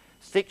 different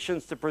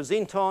sections to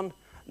present on.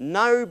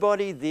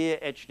 Nobody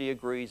there actually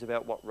agrees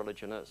about what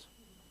religion is.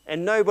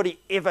 And nobody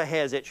ever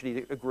has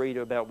actually agreed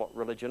about what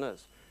religion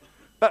is.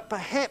 But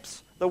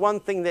perhaps the one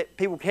thing that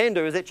people can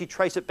do is actually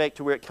trace it back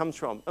to where it comes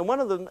from. And one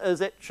of them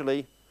is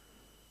actually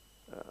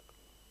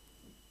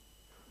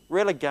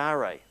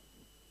religare,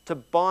 to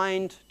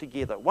bind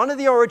together. One of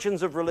the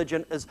origins of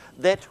religion is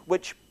that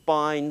which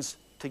binds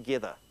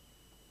together.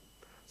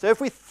 So if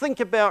we think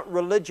about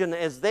religion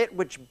as that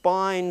which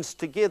binds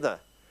together,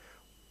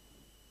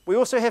 we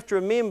also have to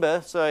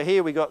remember, so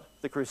here we got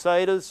the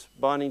Crusaders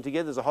binding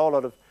together. There's a whole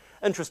lot of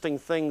interesting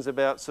things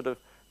about sort of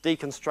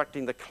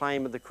deconstructing the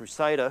claim of the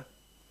Crusader,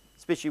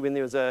 especially when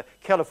there was a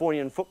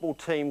Californian football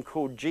team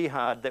called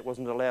Jihad that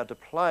wasn't allowed to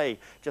play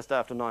just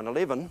after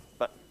 9/11.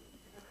 But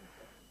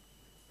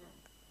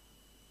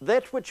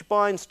that which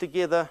binds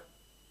together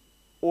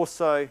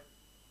also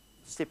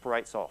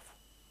separates off.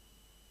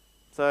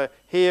 So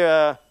here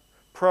are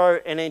pro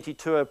and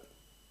anti-tour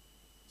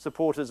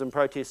supporters and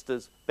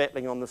protesters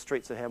battling on the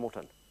streets of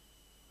Hamilton.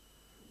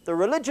 The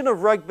religion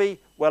of rugby,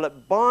 while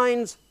it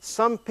binds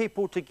some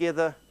people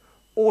together,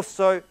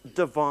 also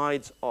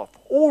divides off.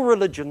 All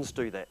religions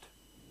do that.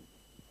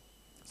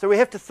 So we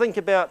have to think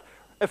about,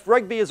 if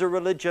rugby is a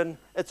religion,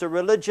 it's a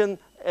religion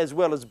as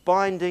well as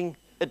binding,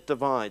 it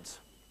divides.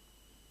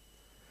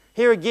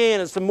 Here again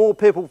is some more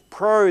people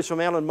prose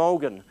from Alan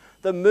Mulgan.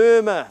 The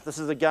murmur, this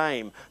is a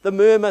game, the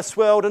murmur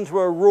swelled into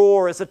a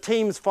roar as the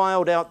teams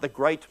filed out. The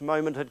great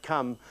moment had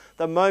come,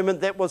 the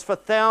moment that was for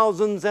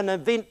thousands an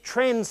event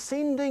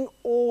transcending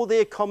all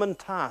their common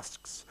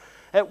tasks.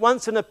 At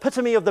once an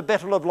epitome of the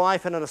battle of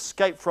life and an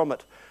escape from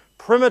it.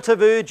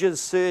 Primitive urges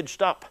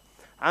surged up.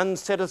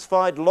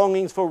 Unsatisfied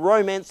longings for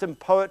romance and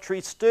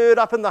poetry stirred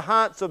up in the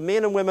hearts of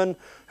men and women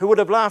who would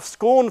have laughed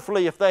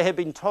scornfully if they had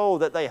been told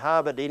that they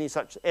harboured any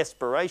such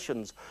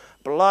aspirations.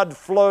 Blood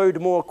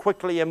flowed more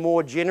quickly and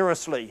more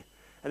generously,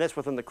 and that's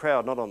within the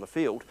crowd, not on the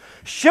field.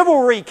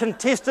 Chivalry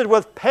contested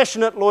with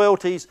passionate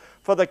loyalties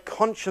for the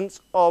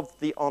conscience of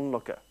the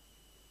onlooker.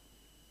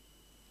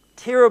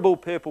 Terrible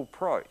purple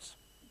prose.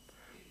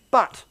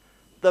 But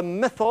the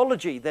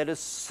mythology that is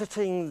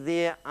sitting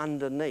there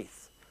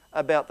underneath,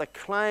 about the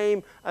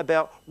claim,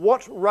 about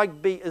what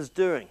rugby is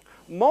doing.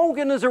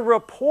 Mulgan is a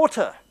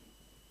reporter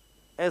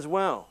as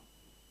well.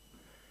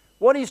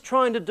 What he's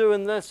trying to do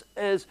in this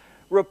is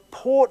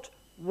report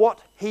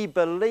what he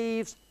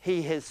believes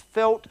he has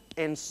felt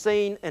and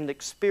seen and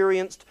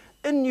experienced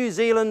in New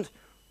Zealand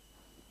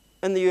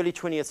in the early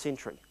 20th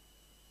century.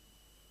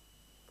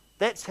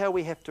 That's how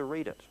we have to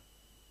read it.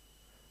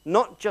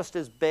 Not just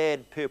as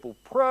bad purple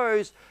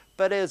prose,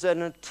 but as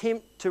an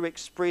attempt to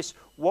express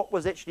what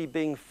was actually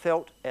being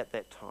felt at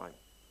that time.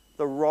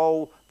 The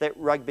role that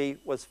rugby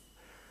was,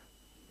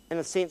 in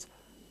a sense,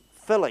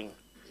 filling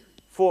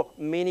for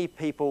many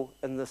people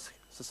in this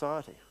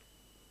society.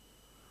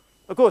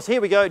 Of course,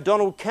 here we go,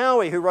 Donald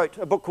Cowie, who wrote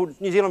a book called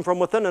New Zealand from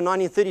Within in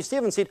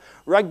 1937, said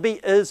rugby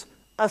is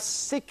a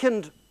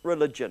second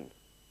religion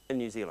in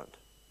New Zealand.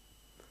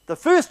 The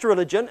first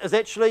religion is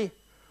actually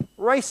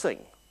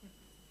racing.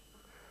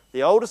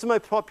 The oldest and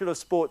most popular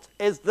sports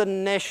as the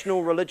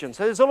national religion.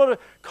 So there's a lot of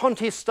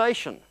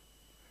contestation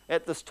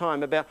at this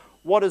time about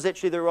what is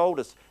actually their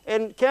oldest.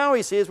 And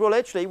Cowie says, well,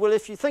 actually,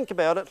 if you think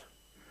about it,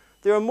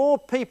 there are more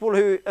people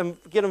who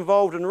get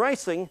involved in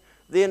racing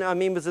than are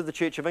members of the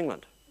Church of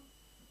England.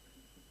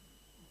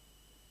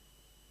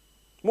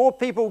 More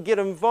people get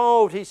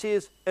involved, he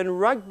says, in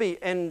rugby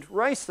and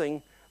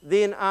racing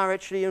than are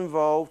actually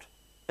involved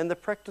in the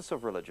practice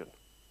of religion.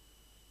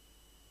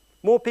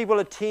 More people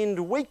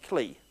attend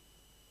weekly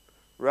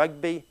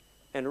rugby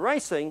and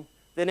racing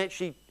than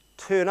actually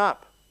turn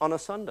up on a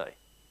Sunday.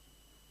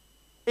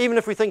 Even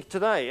if we think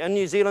today, in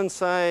New Zealand,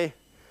 say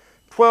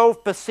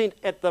 12%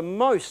 at the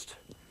most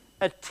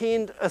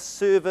attend a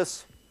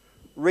service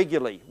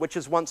regularly, which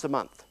is once a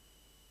month.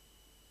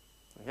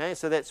 Okay,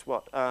 so that's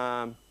what?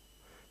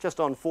 just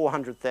on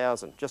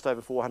 400,000, just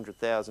over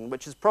 400,000,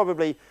 which is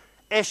probably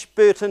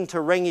Ashburton to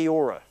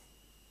Rangiora.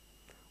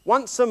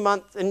 Once a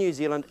month in New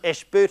Zealand,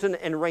 Ashburton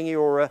and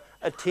Rangiora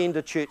attend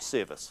a church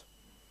service.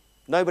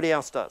 Nobody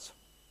else does.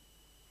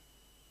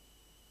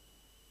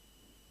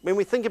 When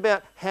we think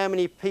about how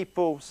many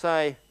people,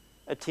 say,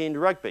 attend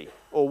rugby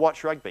or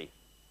watch rugby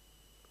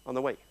on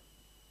the week,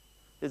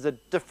 there's a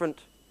different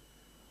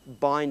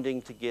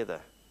binding together,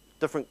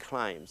 different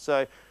claims.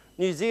 So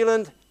New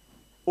Zealand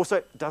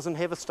also doesn't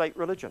have a state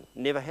religion,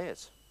 never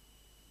has.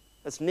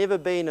 It's never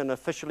been an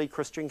officially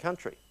Christian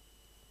country.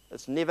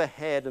 It's never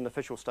had an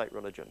official state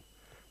religion.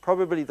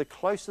 Probably the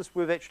closest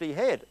we've actually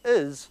had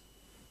is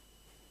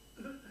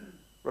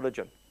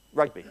religion,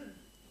 rugby.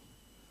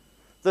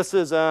 This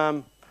is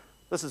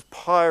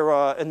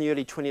Pyra in the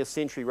early 20th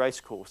century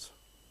racecourse.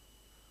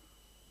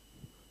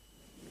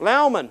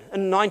 Lauman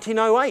in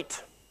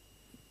 1908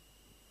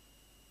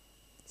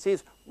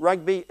 says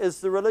rugby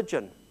is the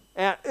religion.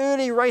 Our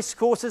early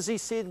racecourses, he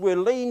said, were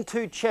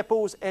lean-to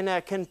chapels, and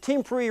our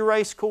contemporary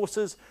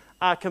racecourses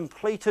are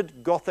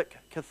completed Gothic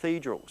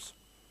cathedrals.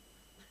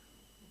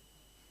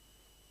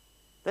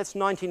 That's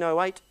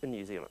 1908 in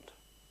New Zealand.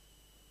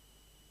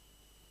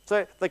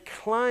 So the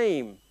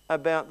claim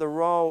about the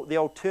role, the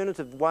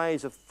alternative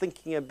ways of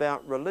thinking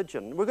about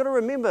religion. We've got to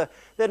remember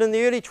that in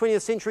the early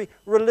 20th century,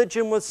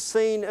 religion was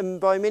seen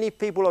by many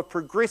people of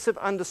progressive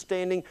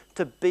understanding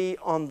to be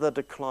on the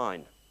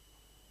decline.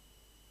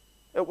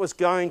 It was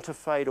going to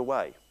fade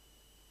away.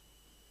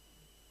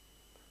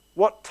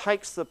 What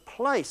takes the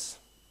place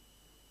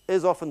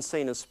is often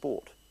seen as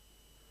sport.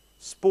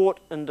 Sport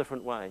in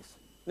different ways.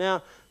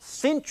 Now,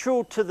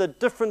 central to the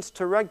difference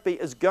to rugby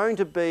is going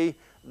to be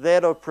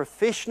that of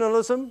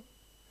professionalism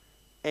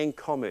and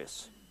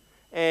commerce.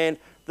 And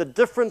the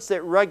difference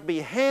that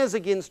rugby has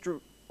against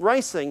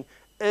racing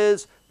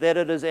is that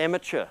it is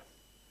amateur.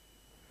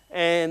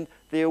 And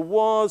there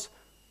was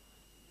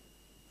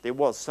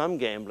some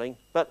gambling,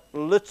 but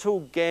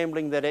little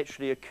gambling that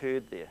actually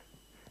occurred there.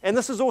 And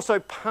this is also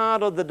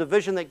part of the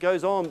division that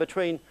goes on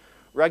between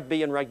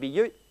rugby and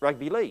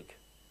rugby league.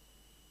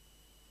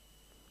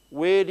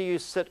 Where do you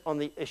sit on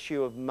the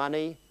issue of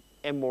money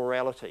and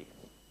morality?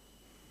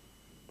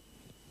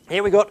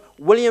 Here we got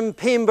William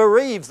Pember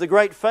Reeves, the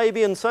great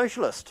Fabian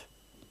socialist.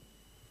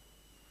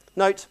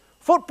 Note,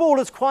 football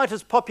is quite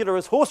as popular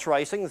as horse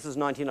racing, this is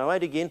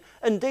 1908 again,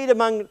 indeed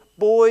among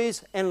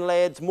boys and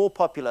lads more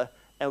popular,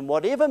 and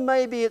whatever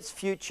may be its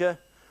future,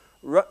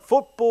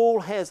 football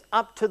has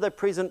up to the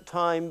present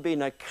time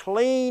been a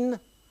clean,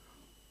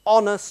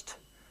 honest,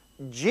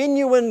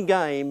 genuine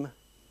game,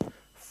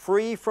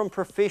 free from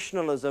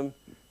professionalism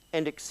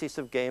and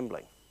excessive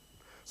gambling.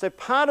 So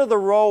part of the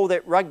role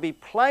that rugby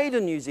played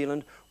in New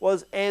Zealand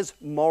was as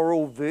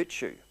moral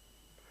virtue.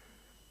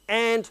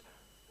 And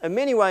in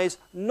many ways,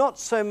 not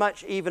so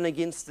much even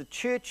against the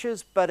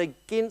churches, but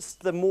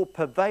against the more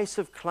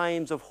pervasive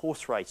claims of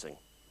horse racing.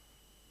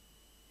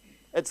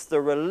 It's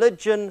the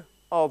religion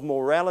of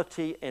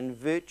morality and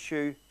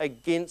virtue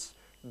against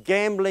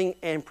gambling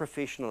and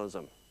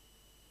professionalism.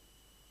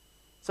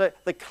 So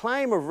the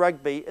claim of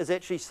rugby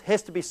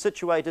has to be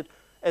situated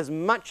as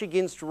much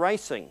against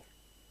racing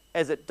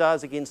as it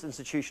does against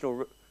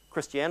institutional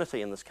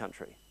Christianity in this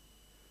country.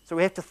 So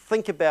we have to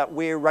think about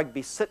where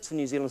rugby sits in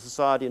New Zealand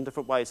society in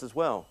different ways as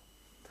well.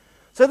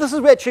 So this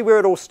is actually where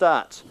it all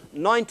starts,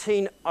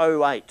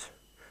 1908.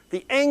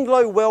 The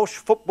Anglo-Welsh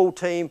football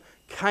team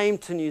came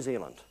to New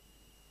Zealand.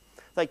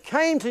 They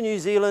came to New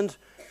Zealand,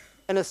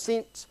 in a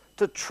sense,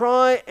 to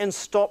try and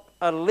stop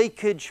a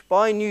leakage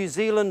by New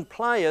Zealand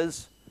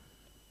players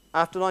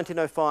after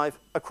 1905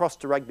 across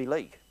to rugby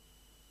league.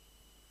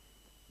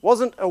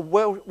 Wasn't a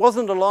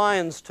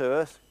Lions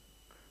tour,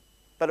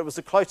 but it was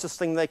the closest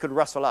thing they could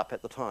rustle up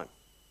at the time.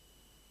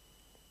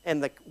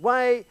 And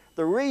the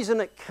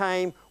reason it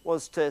came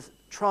was to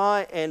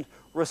try and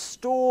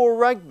restore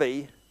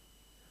rugby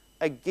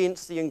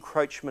against the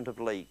encroachment of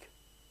league.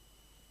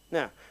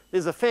 Now,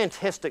 there's a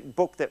fantastic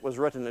book that was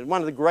written, and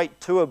one of the great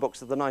tour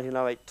books of the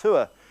 1908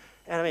 tour.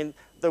 And I mean,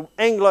 the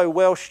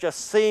Anglo-Welsh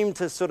just seemed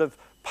to sort of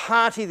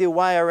party their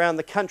way around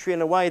the country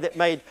in a way that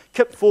made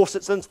Kip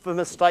Fawcett's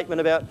infamous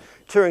statement about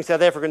touring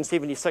South Africa in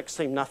 '76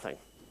 seem nothing.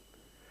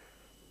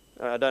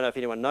 I don't know if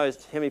anyone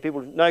knows how many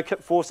people know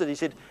Kip Fawcett.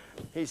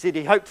 He said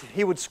he hoped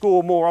he would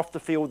score more off the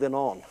field than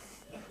on.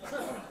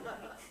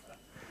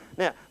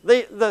 Now,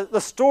 the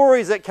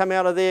stories that come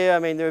out of there, I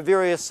mean, there are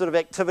various sort of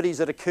activities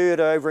that occurred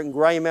over in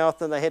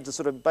Greymouth, and they had to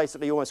sort of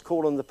basically almost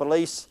call in the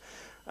police.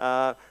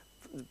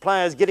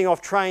 Players getting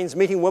off trains,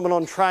 meeting women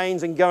on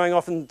trains and going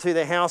off into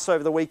their house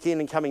over the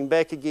weekend and coming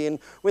back again.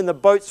 When the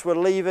boats were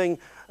leaving,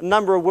 a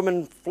number of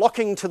women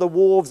flocking to the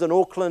wharves in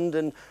Auckland,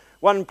 and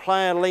one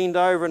player leaned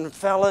over and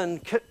fell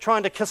in,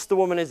 trying to kiss the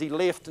woman as he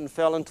left, and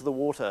fell into the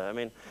water. I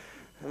mean,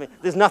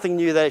 there's nothing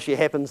new that actually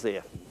happens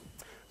there.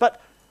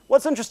 But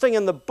what's interesting,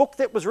 in the book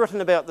that was written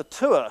about the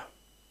tour,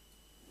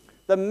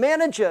 the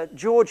manager,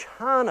 George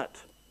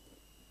Harnett,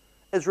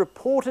 is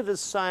reported as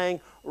saying,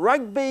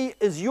 rugby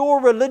is your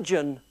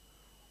religion,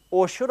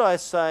 or should I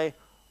say,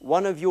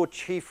 one of your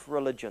chief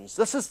religions.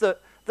 This is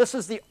This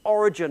is the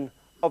origin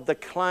of the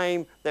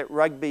claim that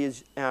rugby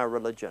is our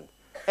religion.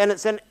 And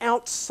it's an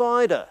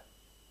outsider.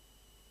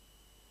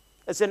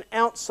 It's an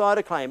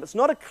outsider claim. It's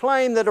not a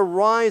claim that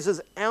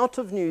arises out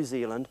of New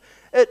Zealand.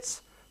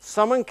 It's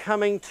someone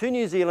coming to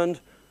New Zealand,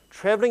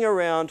 travelling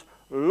around,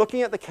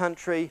 looking at the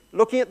country,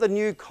 looking at the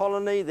new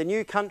colony, the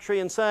new country,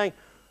 and saying,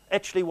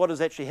 actually, what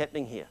is actually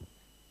happening here?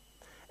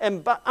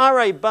 And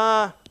R.A.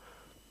 Barr,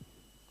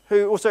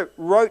 who also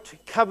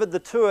covered the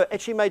tour,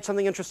 actually made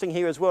something interesting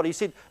here as well. He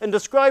said, in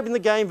describing the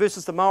game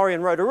versus the Maori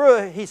and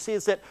Rotorua, he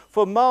says that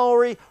for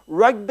Maori,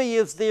 rugby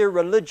is their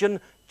religion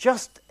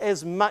just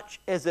as much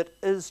as it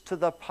is to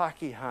the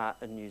Pākehā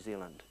in New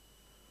Zealand.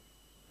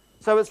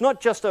 So it's not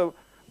just a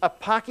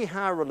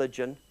Pākehā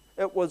religion,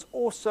 it was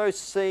also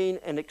seen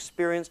and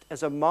experienced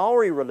as a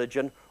Maori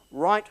religion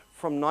right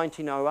from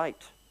 1908.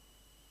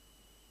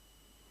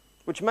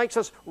 Which makes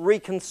us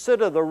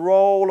reconsider the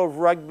role of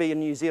rugby in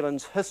New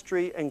Zealand's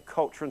history and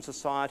culture and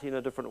society in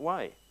a different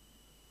way.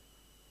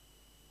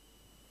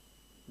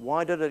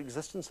 Why did it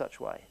exist in such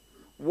a way?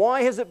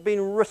 Why has it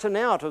been written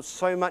out of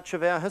so much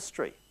of our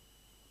history?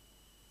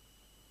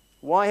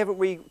 Why haven't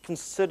we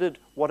considered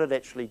what it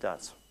actually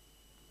does?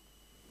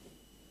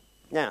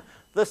 Now,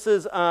 this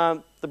is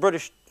the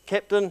British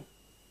captain,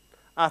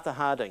 Arthur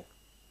Harding.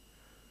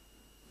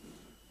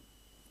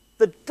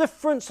 The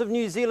difference of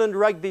New Zealand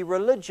rugby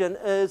religion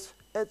is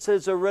it's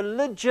as a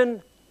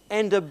religion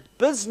and a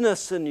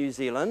business in New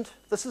Zealand.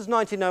 This is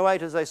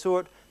 1908 as they saw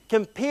it,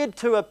 compared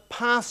to a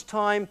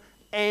pastime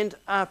and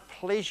a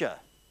pleasure.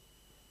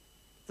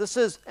 This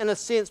is, in a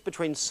sense,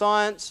 between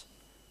science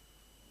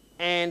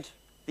and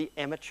the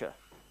amateur.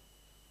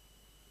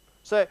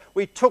 So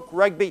we took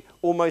rugby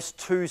almost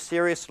too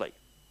seriously.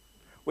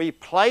 We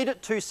played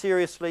it too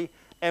seriously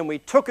and we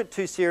took it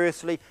too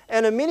seriously,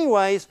 and in many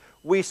ways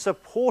we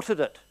supported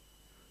it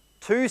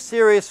too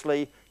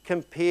seriously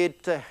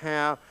compared to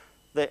how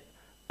the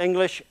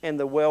English and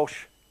the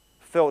Welsh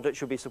felt it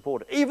should be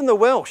supported. Even the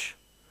Welsh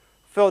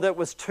felt it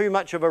was too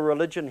much of a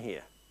religion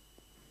here.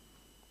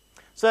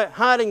 So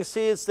Harding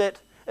says that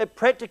it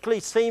practically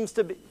seems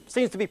to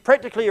be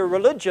practically a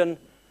religion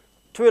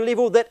to a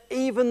level that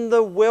even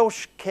the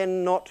Welsh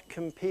cannot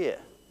compare.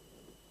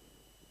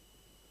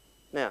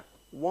 Now,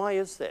 why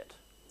is that?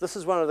 This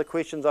is one of the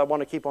questions I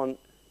want to keep on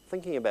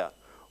thinking about.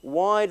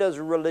 Why does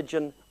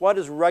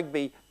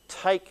rugby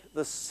take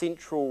the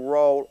central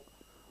role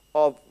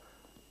of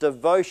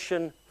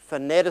devotion,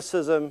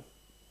 fanaticism,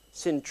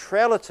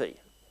 centrality?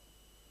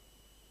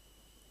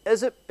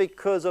 Is it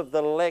because of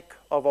the lack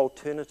of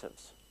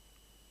alternatives?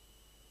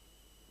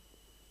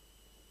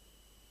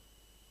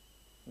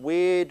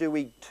 Where do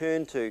we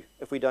turn to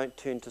if we don't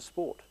turn to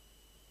sport?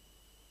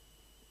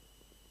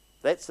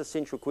 That's the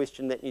central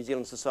question that New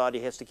Zealand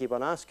society has to keep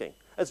on asking.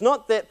 It's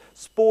not that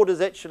sport is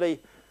actually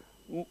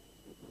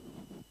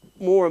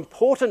more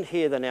important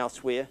here than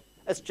elsewhere.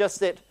 It's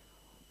just that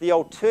the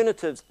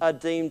alternatives are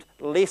deemed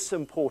less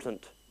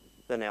important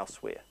than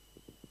elsewhere,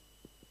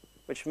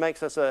 which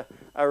makes us a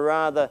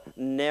rather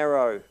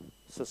narrow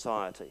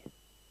society.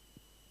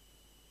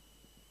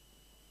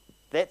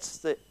 That's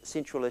the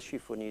central issue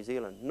for New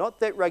Zealand. Not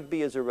that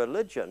rugby is a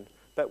religion,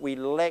 but we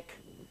lack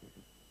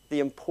the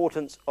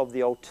importance of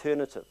the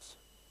alternatives.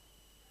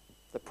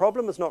 The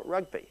problem is not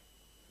rugby.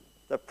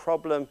 The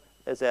problem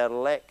is our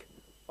lack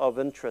of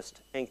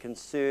interest and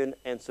concern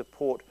and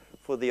support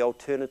for the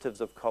alternatives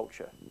of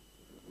culture.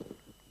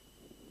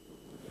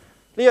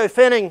 Leo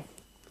Fanning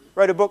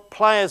wrote a book,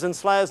 Players and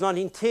Slayers,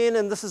 1910,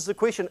 and this is the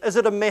question: is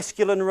it a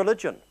masculine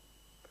religion?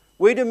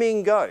 Where do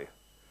men go?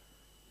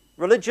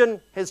 Religion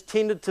has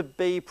tended to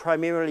be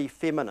primarily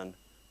feminine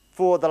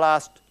for the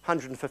last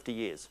 150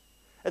 years.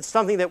 It's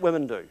something that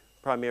women do,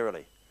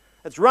 primarily.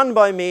 It's run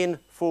by men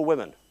for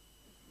women.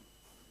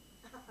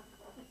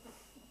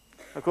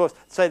 Of course,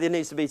 so there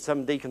needs to be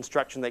some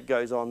deconstruction that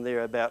goes on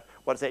there about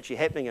what's actually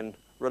happening in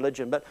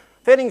religion. But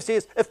Fanning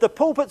says, if the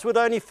pulpits would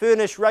only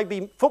furnish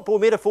rugby football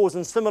metaphors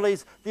and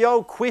similes, the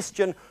old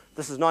question,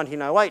 this is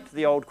 1908,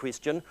 the old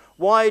question,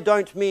 why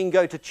don't men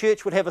go to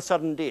church, would have a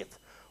sudden death.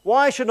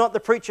 Why should not the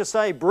preacher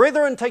say,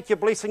 brethren, take your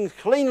blessings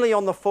cleanly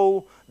on the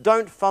full,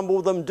 don't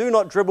fumble them, do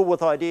not dribble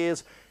with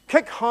ideas,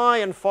 kick high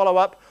and follow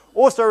up.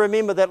 Also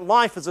remember that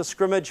life is a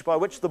scrimmage by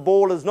which the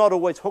ball is not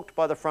always hooked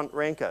by the front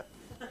ranker.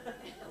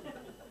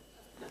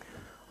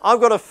 I've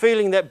got a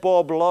feeling that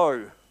Bob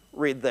Lowe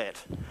read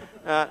that.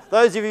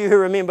 Those of you who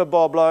remember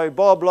Bob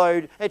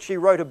Lowe actually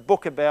wrote a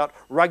book about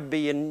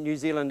rugby in New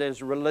Zealand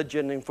as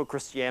religion and for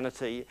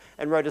Christianity,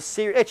 and wrote a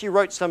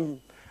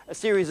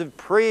series of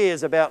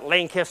prayers about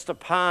Lancaster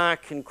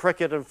Park and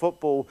cricket and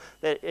football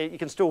that you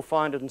can still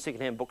find it in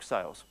second-hand book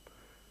sales.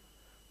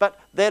 But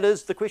that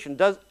is the question.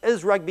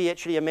 Is rugby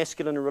actually a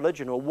masculine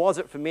religion, or was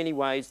it for many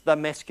ways the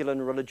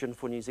masculine religion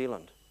for New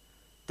Zealand?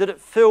 Did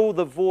it fill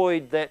the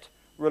void that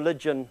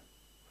religion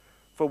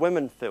for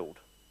women filled?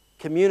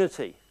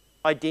 Community,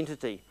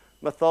 identity,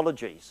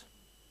 mythologies,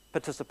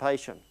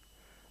 participation,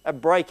 a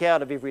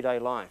breakout of everyday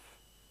life,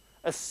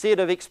 a set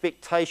of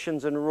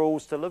expectations and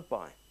rules to live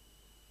by,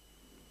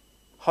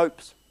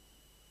 hopes.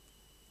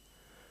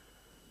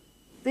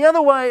 The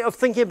other way of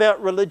thinking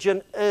about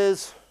religion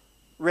is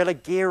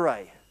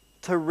religere,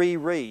 to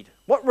reread.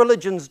 What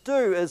religions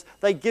do is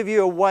they give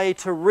you a way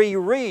to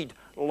reread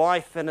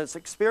life and its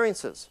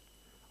experiences,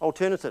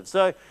 alternatives.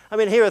 So, I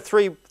mean, here are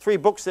three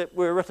books that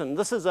were written.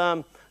 This is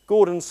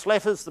Gordon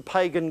Slatter's The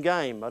Pagan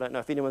Game. I don't know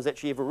if anyone's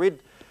actually ever read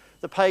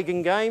The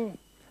Pagan Game.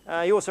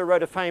 He also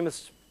wrote a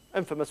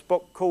infamous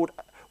book called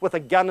With a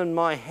Gun in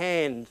My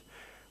Hand,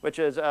 which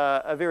is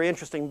a very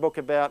interesting book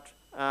about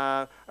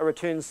a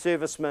returned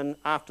serviceman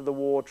after the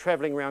war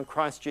travelling around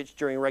Christchurch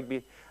during a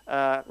rugby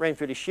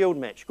Ranfurly Shield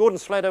match. Gordon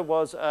Slatter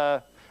was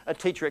a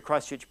teacher at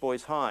Christchurch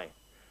Boys High.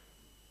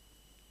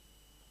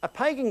 A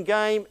Pagan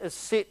Game is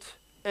set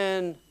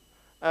in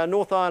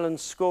North Island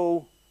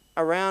School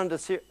around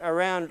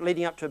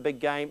leading up to a big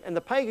game, and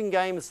the Pagan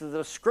Game is the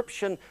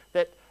description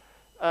that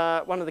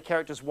one of the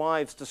characters'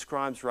 wives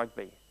describes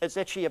rugby. It's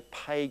actually a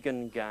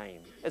pagan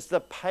game. It's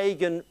the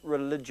pagan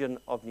religion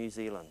of New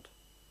Zealand.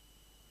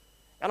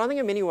 And I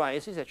think in many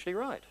ways he's actually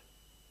right.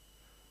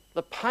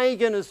 The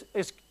pagan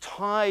is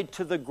tied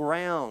to the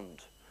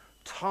ground,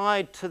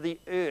 tied to the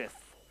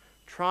earth,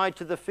 tied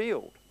to the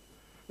field.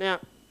 Now,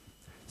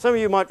 some of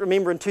you might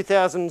remember in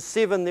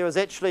 2007 there was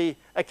actually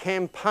a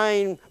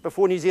campaign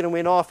before New Zealand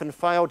went off and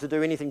failed to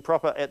do anything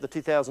proper at the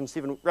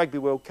 2007 Rugby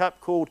World Cup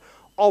called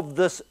Of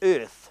This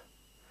Earth,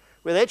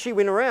 where they actually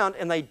went around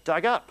and they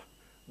dug up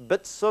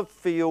bits of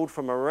field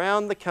from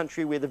around the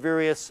country where the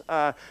various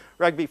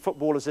rugby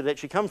footballers had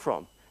actually come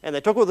from. And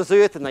they took all this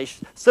earth and they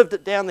sieved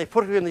it down, they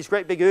put it in these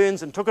great big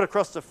urns and took it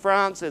across to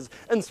France as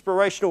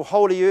inspirational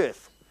holy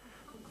earth.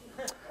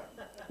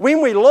 When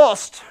we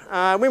lost,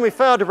 when we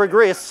failed to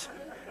progress,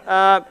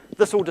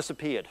 this all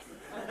disappeared.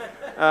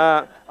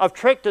 I've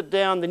tracked it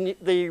down.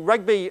 The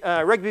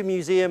Rugby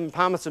Museum in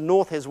Palmerston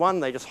North has one.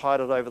 They just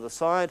hide it over the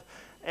side.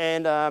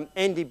 And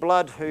Andy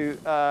Blood, who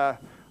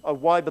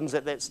of Wybens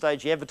at that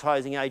stage, the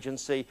advertising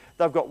agency,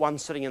 they've got one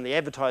sitting in the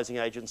advertising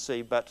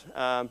agency. But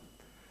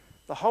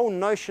the whole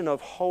notion of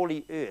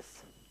holy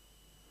earth,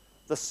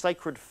 the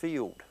sacred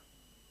field,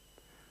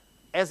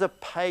 as a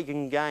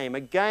pagan game, a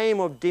game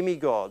of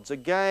demigods, a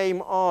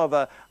game of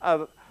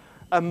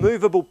a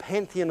movable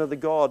pantheon of the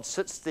gods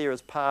sits there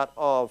as part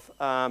of,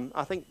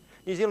 I think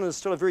New Zealand is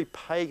still a very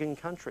pagan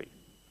country.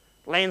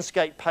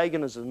 Landscape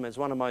paganism, as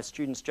one of my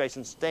students,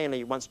 Jason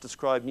Stanley, once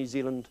described New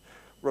Zealand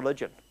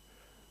religion.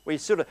 We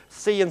sort of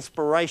see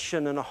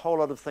inspiration in a whole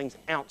lot of things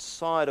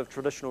outside of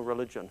traditional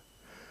religion.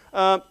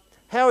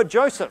 Howard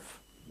Joseph,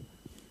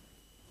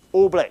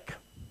 All Black,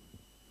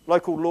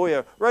 local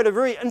lawyer, wrote a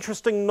very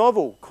interesting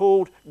novel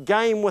called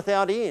Game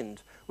Without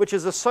End, which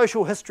is a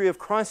social history of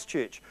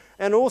Christchurch,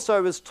 and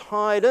also is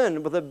tied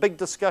in with a big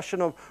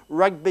discussion of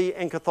rugby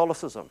and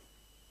Catholicism.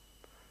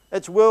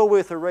 It's well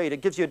worth a read.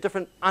 It gives you a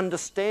different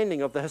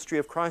understanding of the history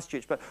of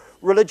Christchurch, but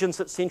religion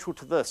sits central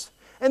to this.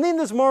 And then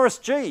there's Maurice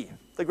G.,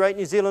 the great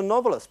New Zealand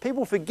novelist.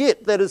 People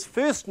forget that his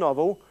first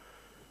novel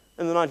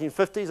in the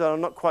 1950s, and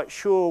I'm not quite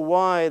sure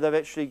why they've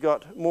actually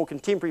got more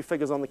contemporary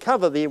figures on the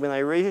cover there when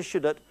they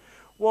reissued it,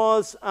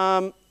 was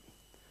The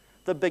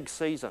Big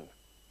Season.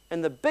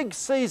 And the big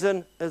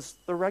season is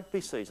the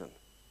rugby season.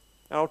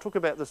 And I'll talk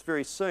about this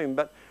very soon,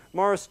 but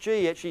Maurice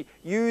G. actually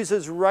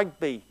uses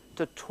rugby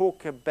to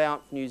talk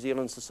about New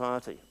Zealand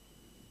society.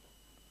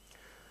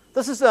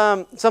 This is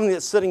something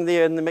that's sitting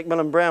there in the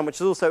Macmillan Brown, which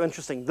is also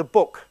interesting, the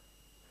book.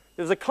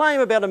 There was a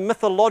claim about a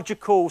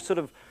mythological sort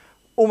of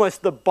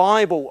almost the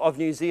Bible of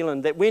New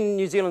Zealand, that when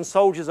New Zealand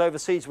soldiers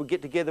overseas would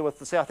get together with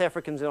the South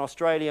Africans and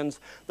Australians,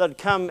 they'd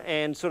come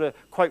and sort of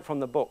quote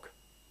from the book.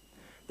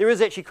 There is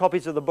actually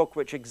copies of the book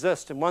which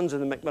exist, and one's in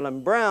the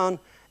Macmillan Brown,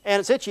 and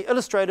it's actually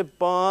illustrated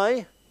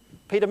by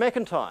Peter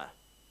McIntyre.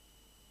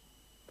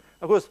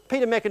 Of course,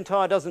 Peter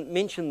McIntyre doesn't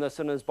mention this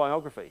in his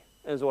biography,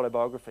 in his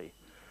autobiography.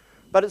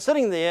 But it's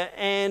sitting there,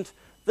 and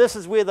this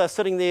is where they're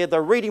sitting there.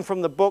 They're reading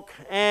from the book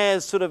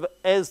as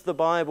the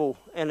Bible,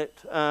 and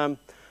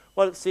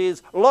what it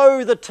says: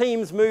 "Lo, the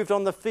teams moved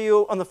on the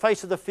field, on the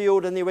face of the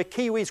field, and there were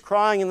Kiwis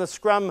crying in the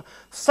scrum,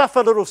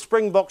 'Suffer, little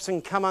Springboks,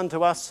 and come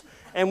unto us,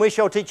 and we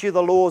shall teach you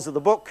the laws of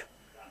the book.'"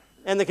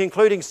 And the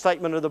concluding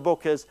statement of the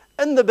book is,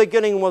 "In the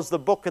beginning was the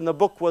book, and the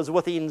book was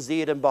with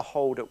NZ, and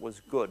behold, it was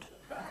good."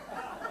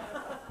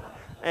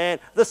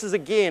 And this is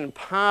again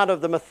part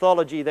of the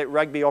mythology that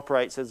rugby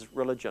operates as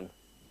religion.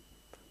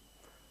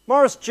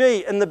 Maurice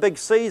G. in The Big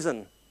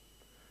Season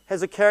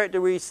has a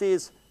character where he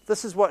says,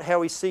 this is how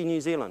we see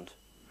New Zealand.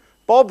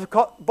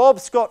 Bob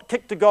Scott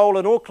kicked a goal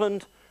in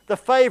Auckland. The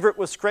favourite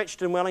was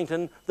scratched in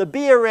Wellington. The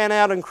beer ran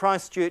out in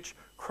Christchurch.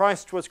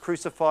 Christ was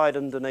crucified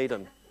in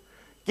Dunedin.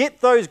 Get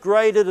those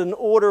graded in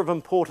order of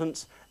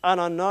importance, and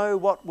I know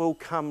what will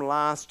come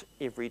last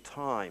every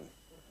time.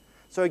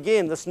 So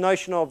again, this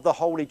notion of the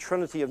Holy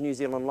Trinity of New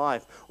Zealand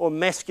life, or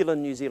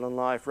masculine New Zealand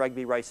life,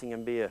 rugby, racing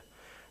and beer.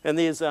 And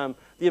there's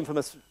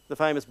the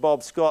famous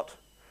Bob Scott,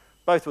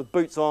 both with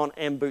boots on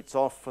and boots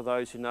off. For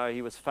those who know,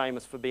 he was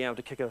famous for being able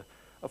to kick a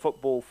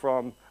football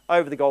from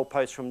over the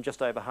goalpost from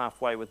just over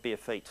halfway with bare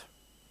feet.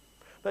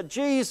 But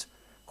G's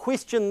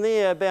question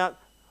there about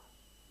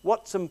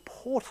what's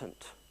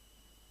important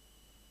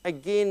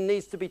again,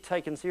 needs to be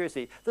taken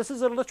seriously. This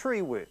is a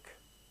literary work.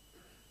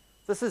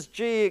 This is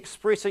G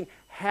expressing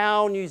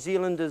how New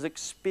Zealand is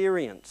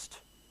experienced.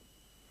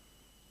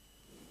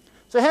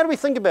 So how do we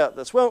think about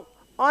this? Well,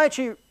 I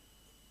actually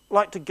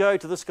like to go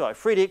to this guy,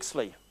 Fred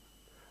Exley.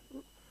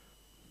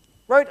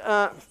 Wrote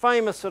a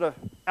famous sort of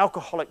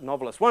alcoholic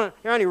novelist.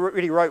 He only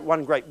really wrote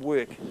one great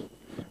work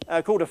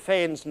called A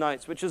Fan's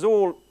Notes, which is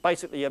all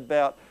basically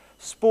about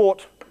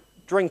sport,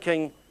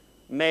 drinking,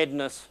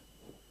 madness,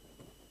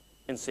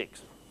 and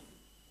sex,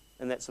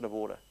 in that sort of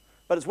order.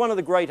 But it's one of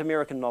the great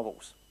American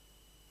novels.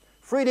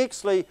 Fred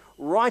Exley,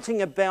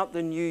 writing about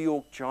the New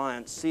York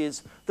Giants,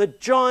 says, "The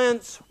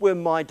Giants were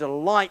my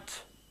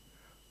delight,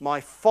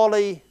 my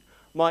folly,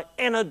 my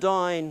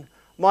anodyne,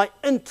 my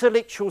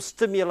intellectual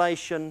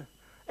stimulation,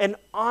 an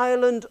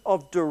island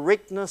of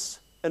directness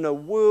in a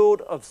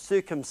world of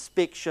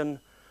circumspection,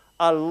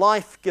 a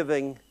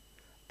life-giving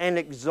and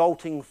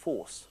exalting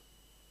force."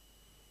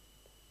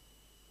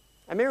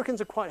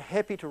 Americans are quite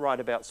happy to write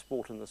about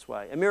sport in this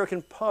way.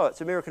 American poets,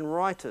 American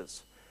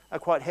writers are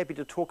quite happy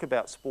to talk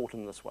about sport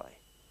in this way.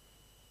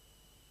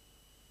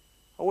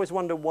 I always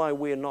wonder why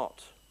we're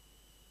not.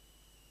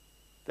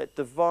 That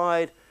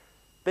divide,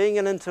 being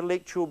an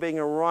intellectual, being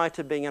a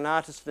writer, being an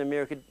artist in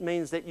America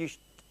means that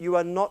you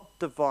are not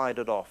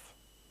divided off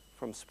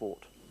from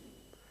sport.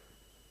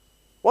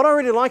 What I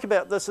really like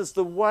about this is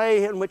the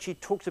way in which he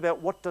talks about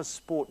what does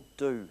sport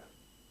do.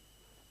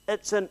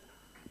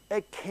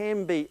 It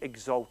can be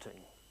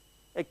exalting.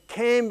 It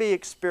can be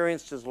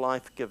experienced as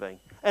life-giving,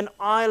 an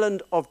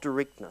island of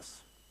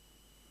directness.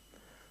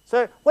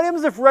 So what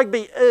happens if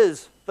rugby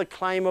is the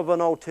claim of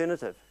an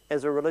alternative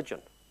as a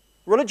religion?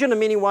 Religion in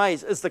many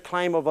ways is the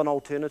claim of an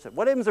alternative.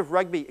 What happens if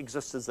rugby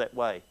exists as that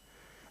way?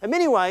 In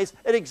many ways,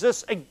 it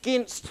exists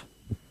against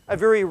a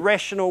very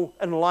rational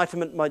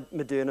Enlightenment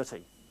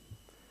modernity.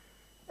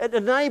 It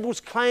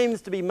enables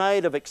claims to be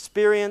made of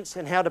experience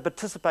and how to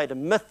participate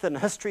in myth and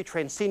history,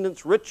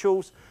 transcendence,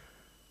 rituals,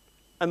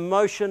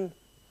 emotion,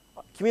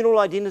 communal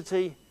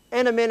identity,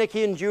 and a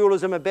Manichaean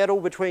dualism, a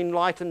battle between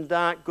light and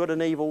dark, good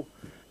and evil,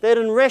 that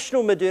in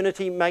rational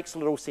modernity makes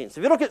little sense.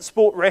 If you look at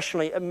sport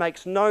rationally, it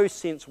makes no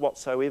sense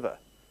whatsoever.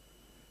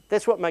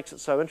 That's what makes it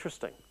so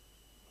interesting.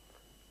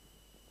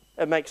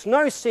 It makes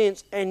no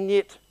sense, and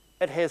yet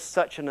it has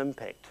such an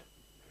impact.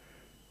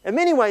 In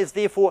many ways,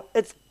 therefore,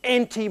 it's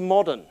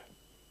anti-modern.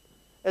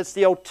 It's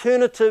the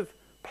alternative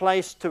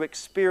place to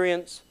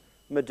experience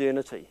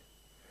modernity.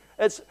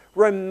 It's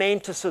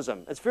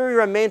romanticism. It's very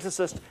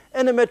romanticist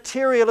in a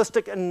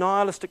materialistic and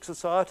nihilistic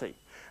society.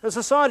 A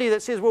society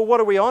that says, well, what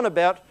are we on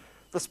about?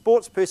 The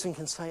sports person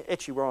can say,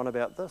 actually, we're on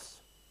about this.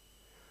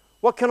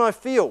 What can I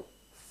feel?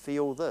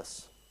 Feel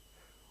this.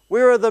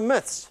 Where are the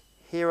myths?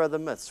 Here are the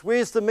myths.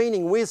 Where's the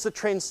meaning? Where's the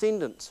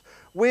transcendence?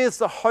 Where's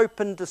the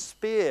hope and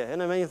despair?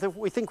 And I mean, if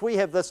we think we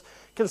have this,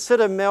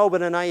 consider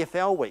Melbourne and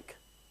AFL week.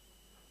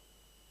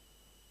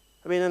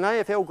 I mean, an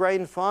AFL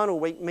grand final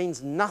week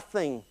means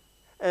nothing.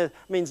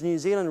 Means New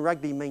Zealand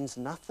rugby means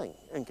nothing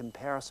in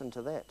comparison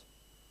to that.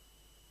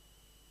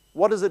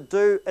 What does it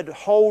do? It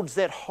holds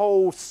that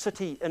whole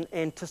city in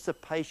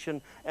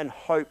anticipation and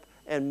hope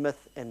and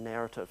myth and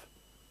narrative.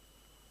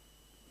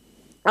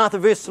 Arthur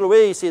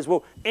Versley says,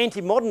 well,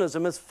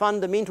 anti-modernism is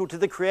fundamental to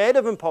the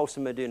creative impulse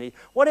of modernity.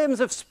 What happens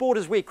if sport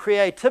is where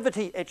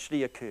creativity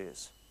actually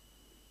occurs?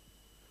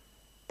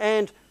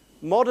 And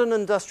modern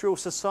industrial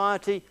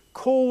society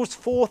calls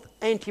forth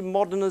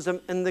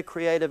anti-modernism in the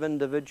creative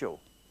individual.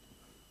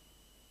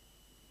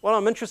 What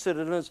I'm interested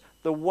in is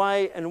the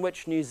way in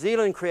which New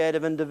Zealand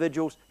creative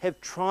individuals have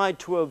tried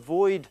to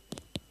avoid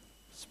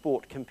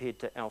sport compared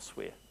to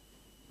elsewhere.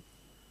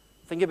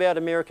 Think about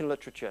American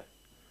literature.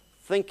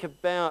 Think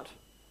about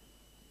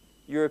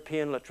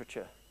European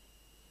literature,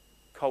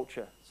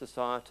 culture,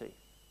 society,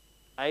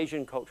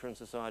 Asian culture and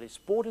society.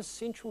 Sport is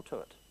central to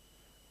it.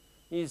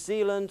 New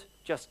Zealand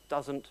just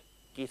doesn't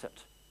get it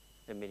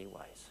in many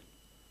ways.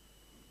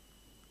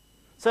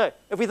 So,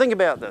 if we think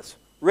about this,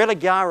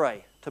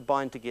 religare, to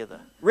bind together,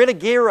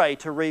 religere,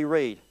 to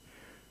reread.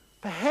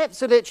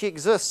 Perhaps it actually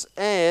exists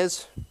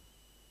as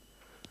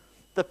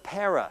the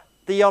para,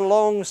 the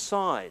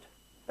alongside.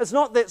 It's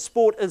not that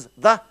sport is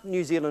the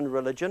New Zealand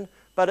religion,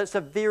 but it's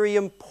a very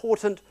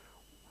important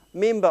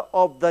member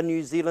of the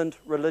New Zealand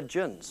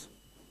religions.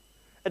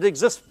 It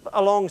exists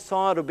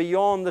alongside or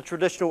beyond the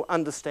traditional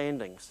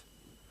understandings.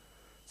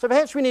 So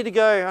perhaps we need to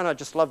go, and I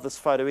just love this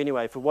photo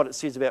anyway for what it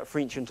says about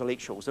French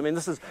intellectuals. I mean,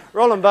 this is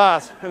Roland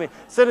Barthes,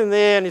 sitting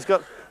there, and he's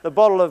got the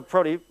bottle of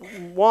probably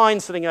wine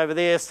sitting over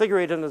there,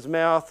 cigarette in his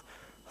mouth,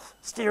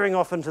 staring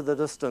off into the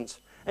distance.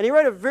 And he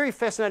wrote a very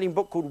fascinating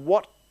book called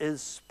What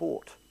is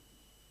Sport?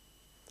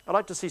 I'd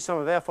like to see some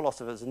of our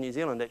philosophers in New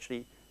Zealand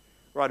actually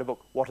write a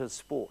book, What is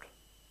Sport?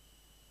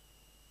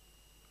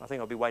 I think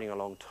I'll be waiting a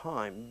long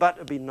time, but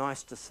it'd be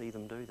nice to see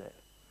them do that.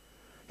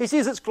 He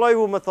says it's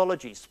global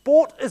mythology.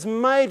 Sport is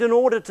made in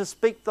order to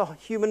speak the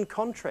human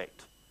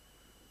contract.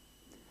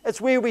 It's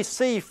where we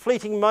see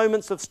fleeting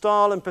moments of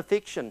style and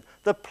perfection,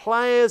 the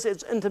players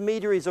as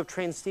intermediaries of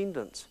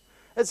transcendence.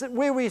 It's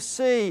where we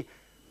see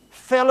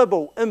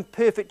fallible,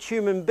 imperfect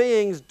human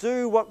beings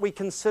do what we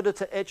consider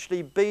to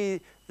actually be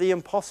the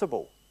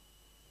impossible.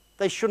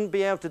 They shouldn't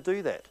be able to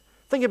do that.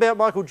 Think about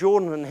Michael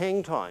Jordan and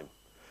hang time.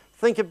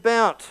 Think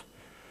about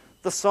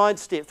the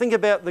sidestep. Think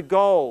about the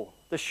goal,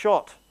 the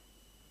shot.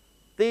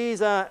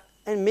 These are,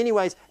 in many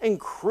ways,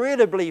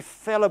 incredibly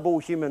fallible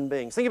human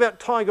beings. Think about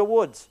Tiger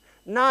Woods.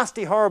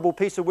 Nasty, horrible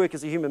piece of work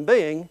as a human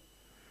being,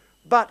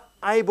 but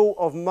able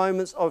of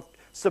moments of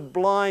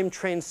sublime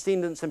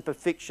transcendence and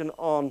perfection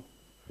on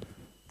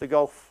the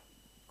golf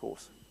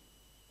course.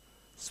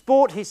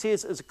 Sport, he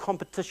says, is a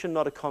competition,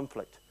 not a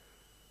conflict.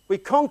 We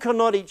conquer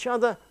not each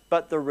other,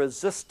 but the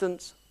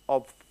resistance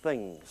of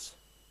things.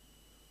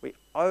 We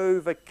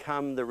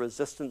overcome the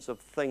resistance of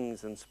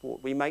things in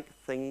sport. We make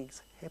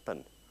things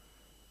happen.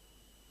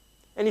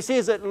 And he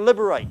says it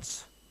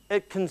liberates.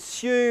 It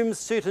consumes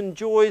certain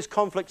joys,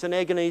 conflicts, and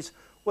agonies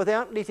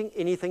without letting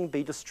anything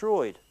be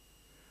destroyed.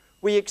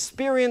 We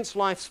experience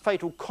life's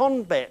fatal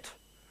combat,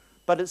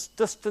 but it's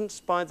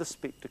distanced by the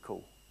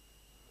spectacle.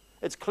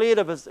 It's cleared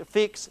of its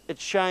effects,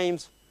 its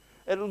shames.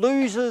 It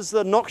loses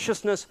the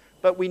noxiousness,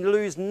 but we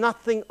lose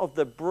nothing of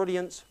the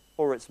brilliance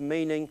or its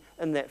meaning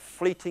in that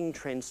fleeting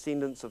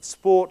transcendence of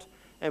sport.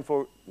 And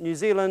for New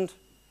Zealand,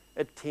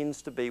 it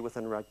tends to be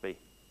within rugby.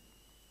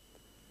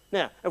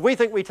 Now, if we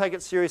think we take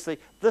it seriously,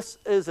 this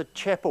is a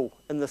chapel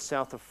in the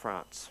south of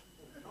France.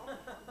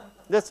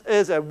 This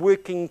is a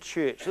working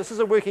church. This is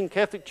a working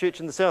Catholic church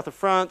in the south of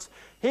France.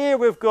 Here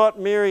we've got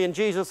Mary and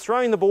Jesus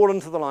throwing the ball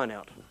into the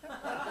line-out.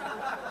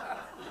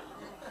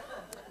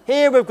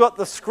 Here we've got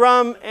the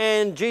scrum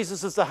and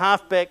Jesus is the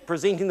halfback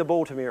presenting the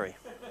ball to Mary.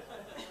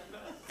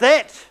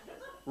 That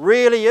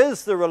really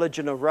is the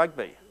religion of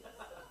rugby.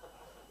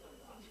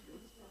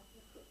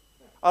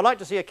 I'd like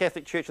to see a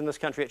Catholic church in this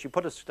country actually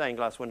put a stained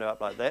glass window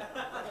up like that.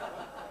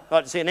 I'd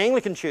like to see an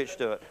Anglican church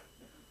do it.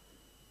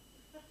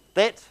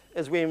 That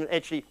is when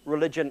actually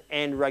religion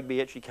and rugby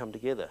actually come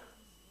together.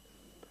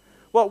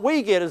 What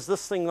we get is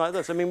this thing like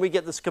this. I mean, we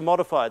get this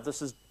commodified.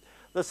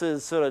 This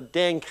is sort of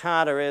Dan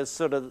Carter as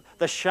sort of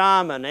the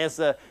shaman, as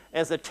the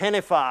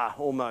tanefar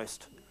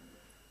almost.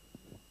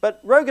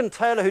 But Rogan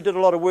Taylor, who did a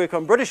lot of work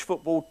on British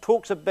football,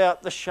 talks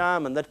about the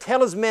shaman, the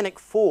talismanic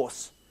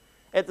force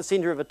at the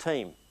centre of a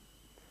team.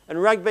 In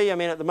rugby, I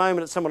mean, at the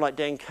moment it's someone like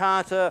Dan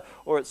Carter,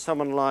 or it's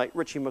someone like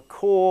Richie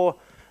McCaw.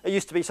 It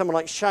used to be someone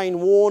like Shane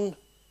Warne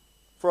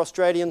for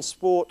Australian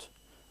sport.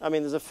 I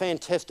mean, there's a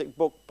fantastic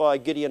book by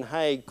Gideon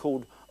Haigh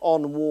called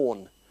On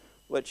Warne,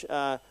 which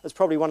is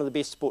probably one of the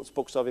best sports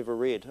books I've ever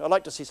read. I'd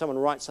like to see someone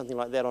write something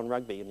like that on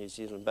rugby in New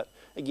Zealand, but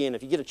again,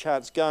 if you get a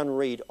chance, go and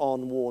read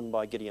On Warne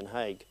by Gideon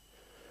Haigh.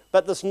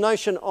 But this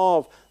notion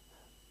of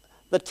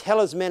the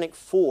talismanic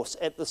force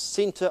at the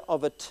centre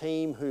of a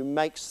team who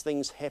makes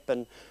things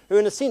happen, who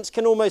in a sense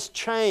can almost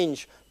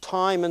change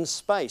time and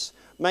space,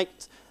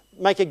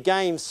 make a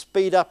game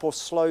speed up or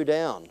slow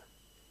down.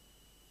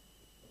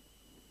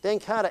 Dan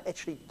Carter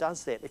actually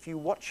does that. If you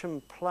watch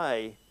him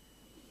play,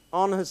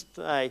 on his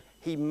day,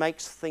 he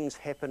makes things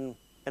happen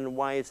in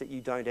ways that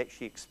you don't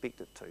actually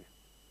expect it to.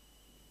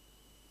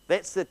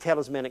 That's the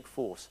talismanic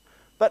force.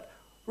 But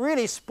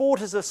really,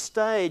 sport is a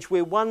stage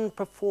where one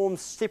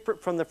performs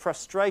separate from the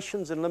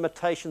frustrations and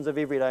limitations of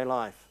everyday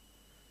life.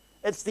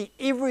 It's the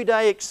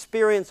everyday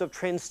experience of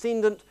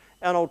transcendent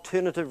and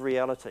alternative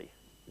reality.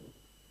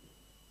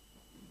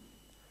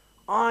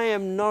 I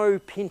am no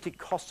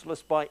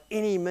Pentecostalist by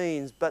any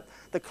means, but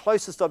the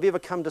closest I've ever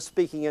come to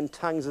speaking in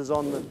tongues is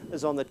on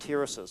the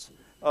terraces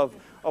of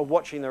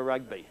watching the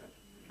rugby.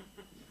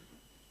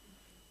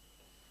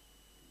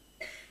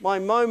 My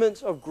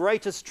moments of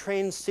greatest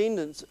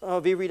transcendence,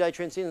 of everyday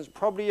transcendence,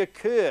 probably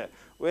occur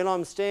when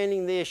I'm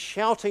standing there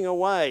shouting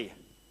away.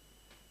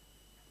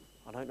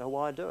 I don't know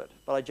why I do it,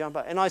 but I jump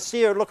up and I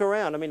see her look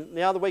around. I mean,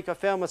 the other week I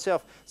found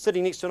myself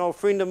sitting next to an old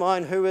friend of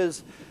mine who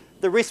is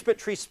the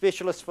respiratory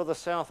specialist for the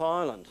South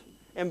Island.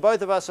 And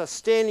both of us are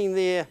standing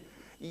there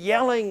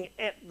yelling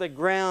at the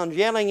ground,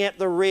 yelling at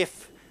the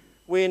ref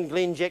when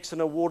Glenn Jackson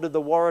awarded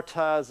the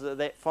Waratahs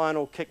that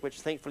final kick,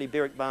 which thankfully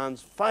Berwick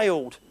Barnes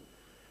failed.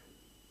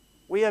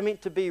 We are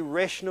meant to be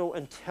rational,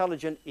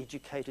 intelligent,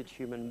 educated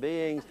human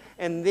beings,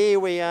 and there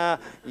we are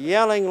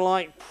yelling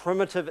like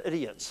primitive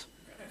idiots.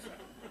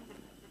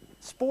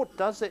 Sport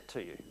does that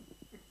to you.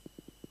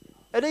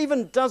 It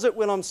even does it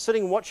when I'm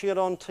sitting watching it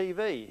on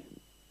TV.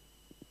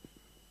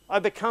 I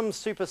become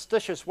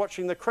superstitious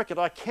watching the cricket.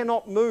 I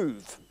cannot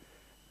move.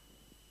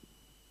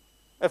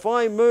 If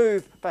I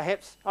move,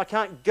 perhaps I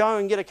can't go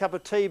and get a cup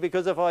of tea,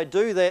 because if I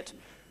do that,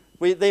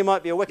 there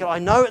might be a wicket. I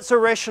know it's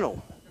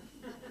irrational.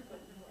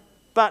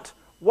 But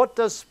what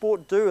does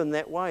sport do in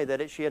that way that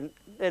it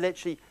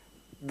actually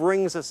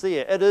brings us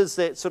there? It is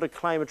that sort of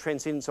claim of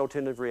transcendence,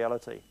 alternative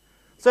reality.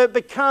 So it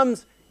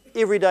becomes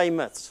everyday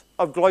myths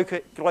of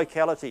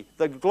locality,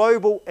 the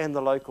global and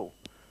the local.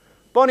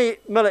 Bonnie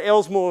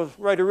Miller-Ellsmore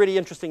wrote a really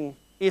interesting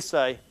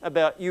essay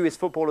about US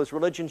footballers'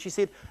 religion. She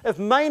said, if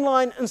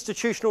mainline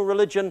institutional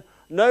religion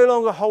no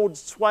longer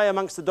holds sway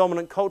amongst the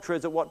dominant culture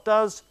as it what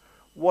does,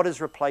 what has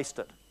replaced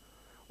it?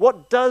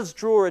 What does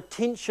draw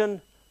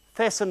attention,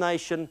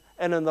 fascination,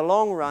 and in the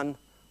long run,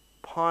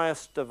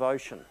 pious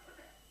devotion.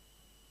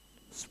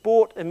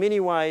 Sport, in many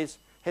ways,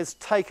 has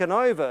taken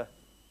over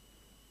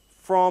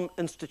from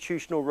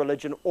institutional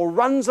religion, or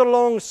runs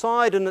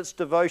alongside in its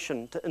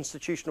devotion to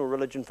institutional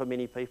religion for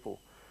many people.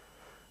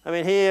 I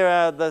mean, here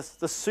are the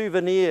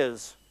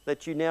souvenirs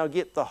that you now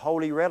get, the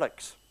holy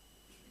relics.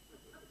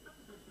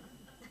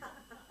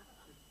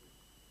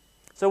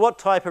 So what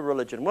type of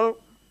religion? Well,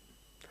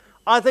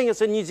 I think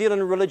it's a New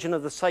Zealand religion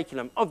of the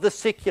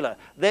secular,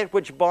 that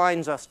which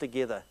binds us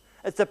together.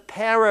 It's a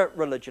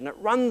para-religion. It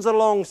runs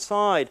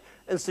alongside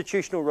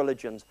institutional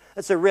religions.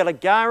 It's a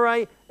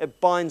religare. It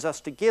binds us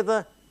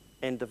together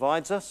and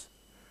divides us.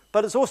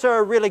 But it's also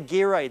a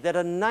religere that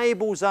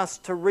enables us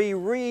to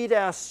reread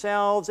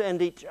ourselves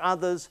and each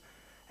other's,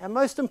 and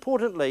most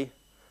importantly,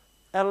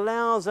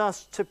 allows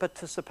us to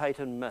participate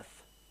in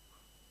myth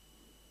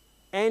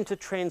and to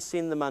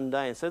transcend the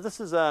mundane. So this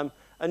is a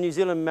New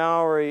Zealand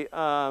Maori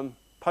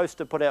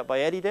poster put out by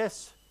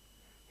Adidas.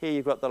 Here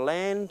you've got the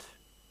land,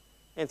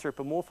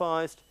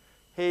 anthropomorphized.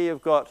 Here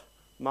you've got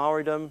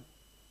Maoridom,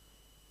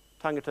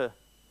 tangata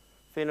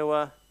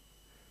whenua.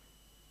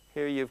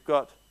 Here you've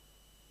got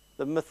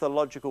the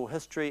mythological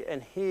history,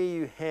 and here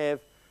you have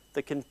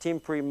the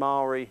contemporary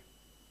Maori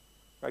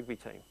rugby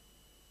team.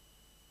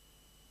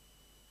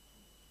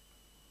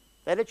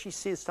 That actually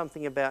says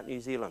something about New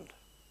Zealand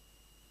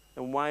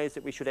in ways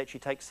that we should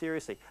actually take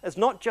seriously. It's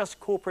not just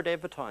corporate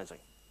advertising.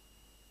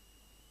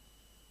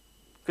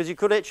 Because you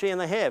could actually, and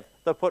they have,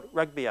 they'll put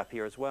rugby up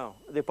here as well.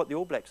 They'll put the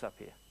All Blacks up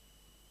here.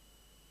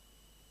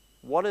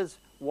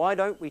 Why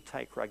don't we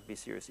take rugby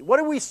seriously? What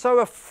are we so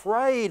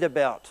afraid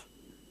about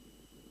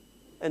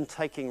in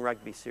taking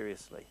rugby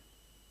seriously?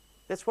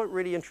 That's what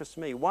really interests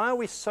me. Why are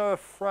we so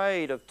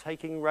afraid of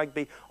taking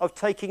rugby, of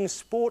taking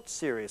sport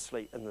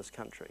seriously in this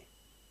country?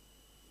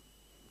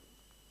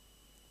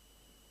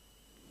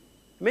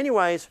 In many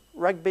ways,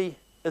 rugby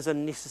is a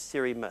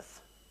necessary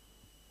myth.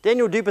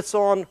 Daniel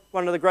Dubuisson,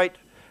 one of the great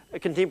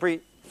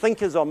contemporary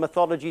thinkers on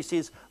mythology,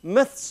 says,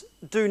 myths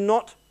do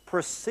not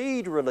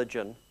precede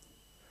religion.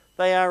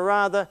 They are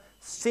rather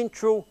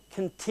central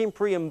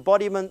contemporary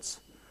embodiments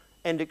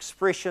and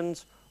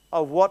expressions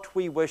of what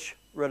we wish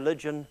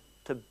religion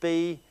to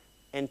be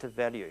and to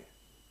value.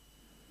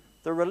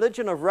 The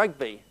religion of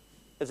rugby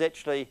is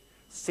actually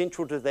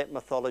central to that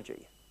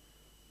mythology.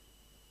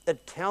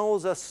 It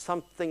tells us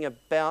something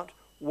about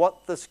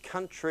what this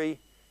country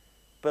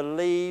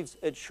believes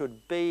it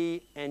should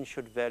be and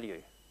should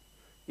value.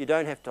 You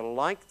don't have to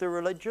like the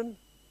religion.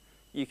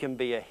 You can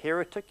be a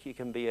heretic, you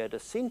can be a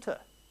dissenter.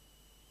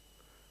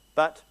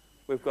 But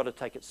we've got to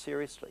take it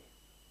seriously.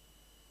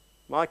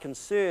 My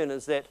concern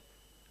is that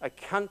a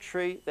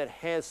country that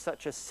has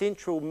such a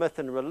central myth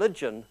and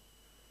religion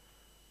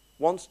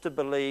wants to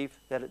believe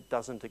that it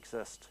doesn't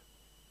exist.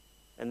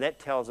 And that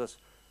tells us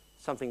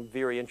something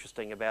very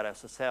interesting about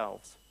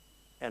ourselves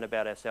and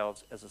about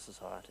ourselves as a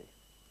society.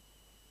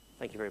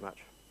 Thank you very much.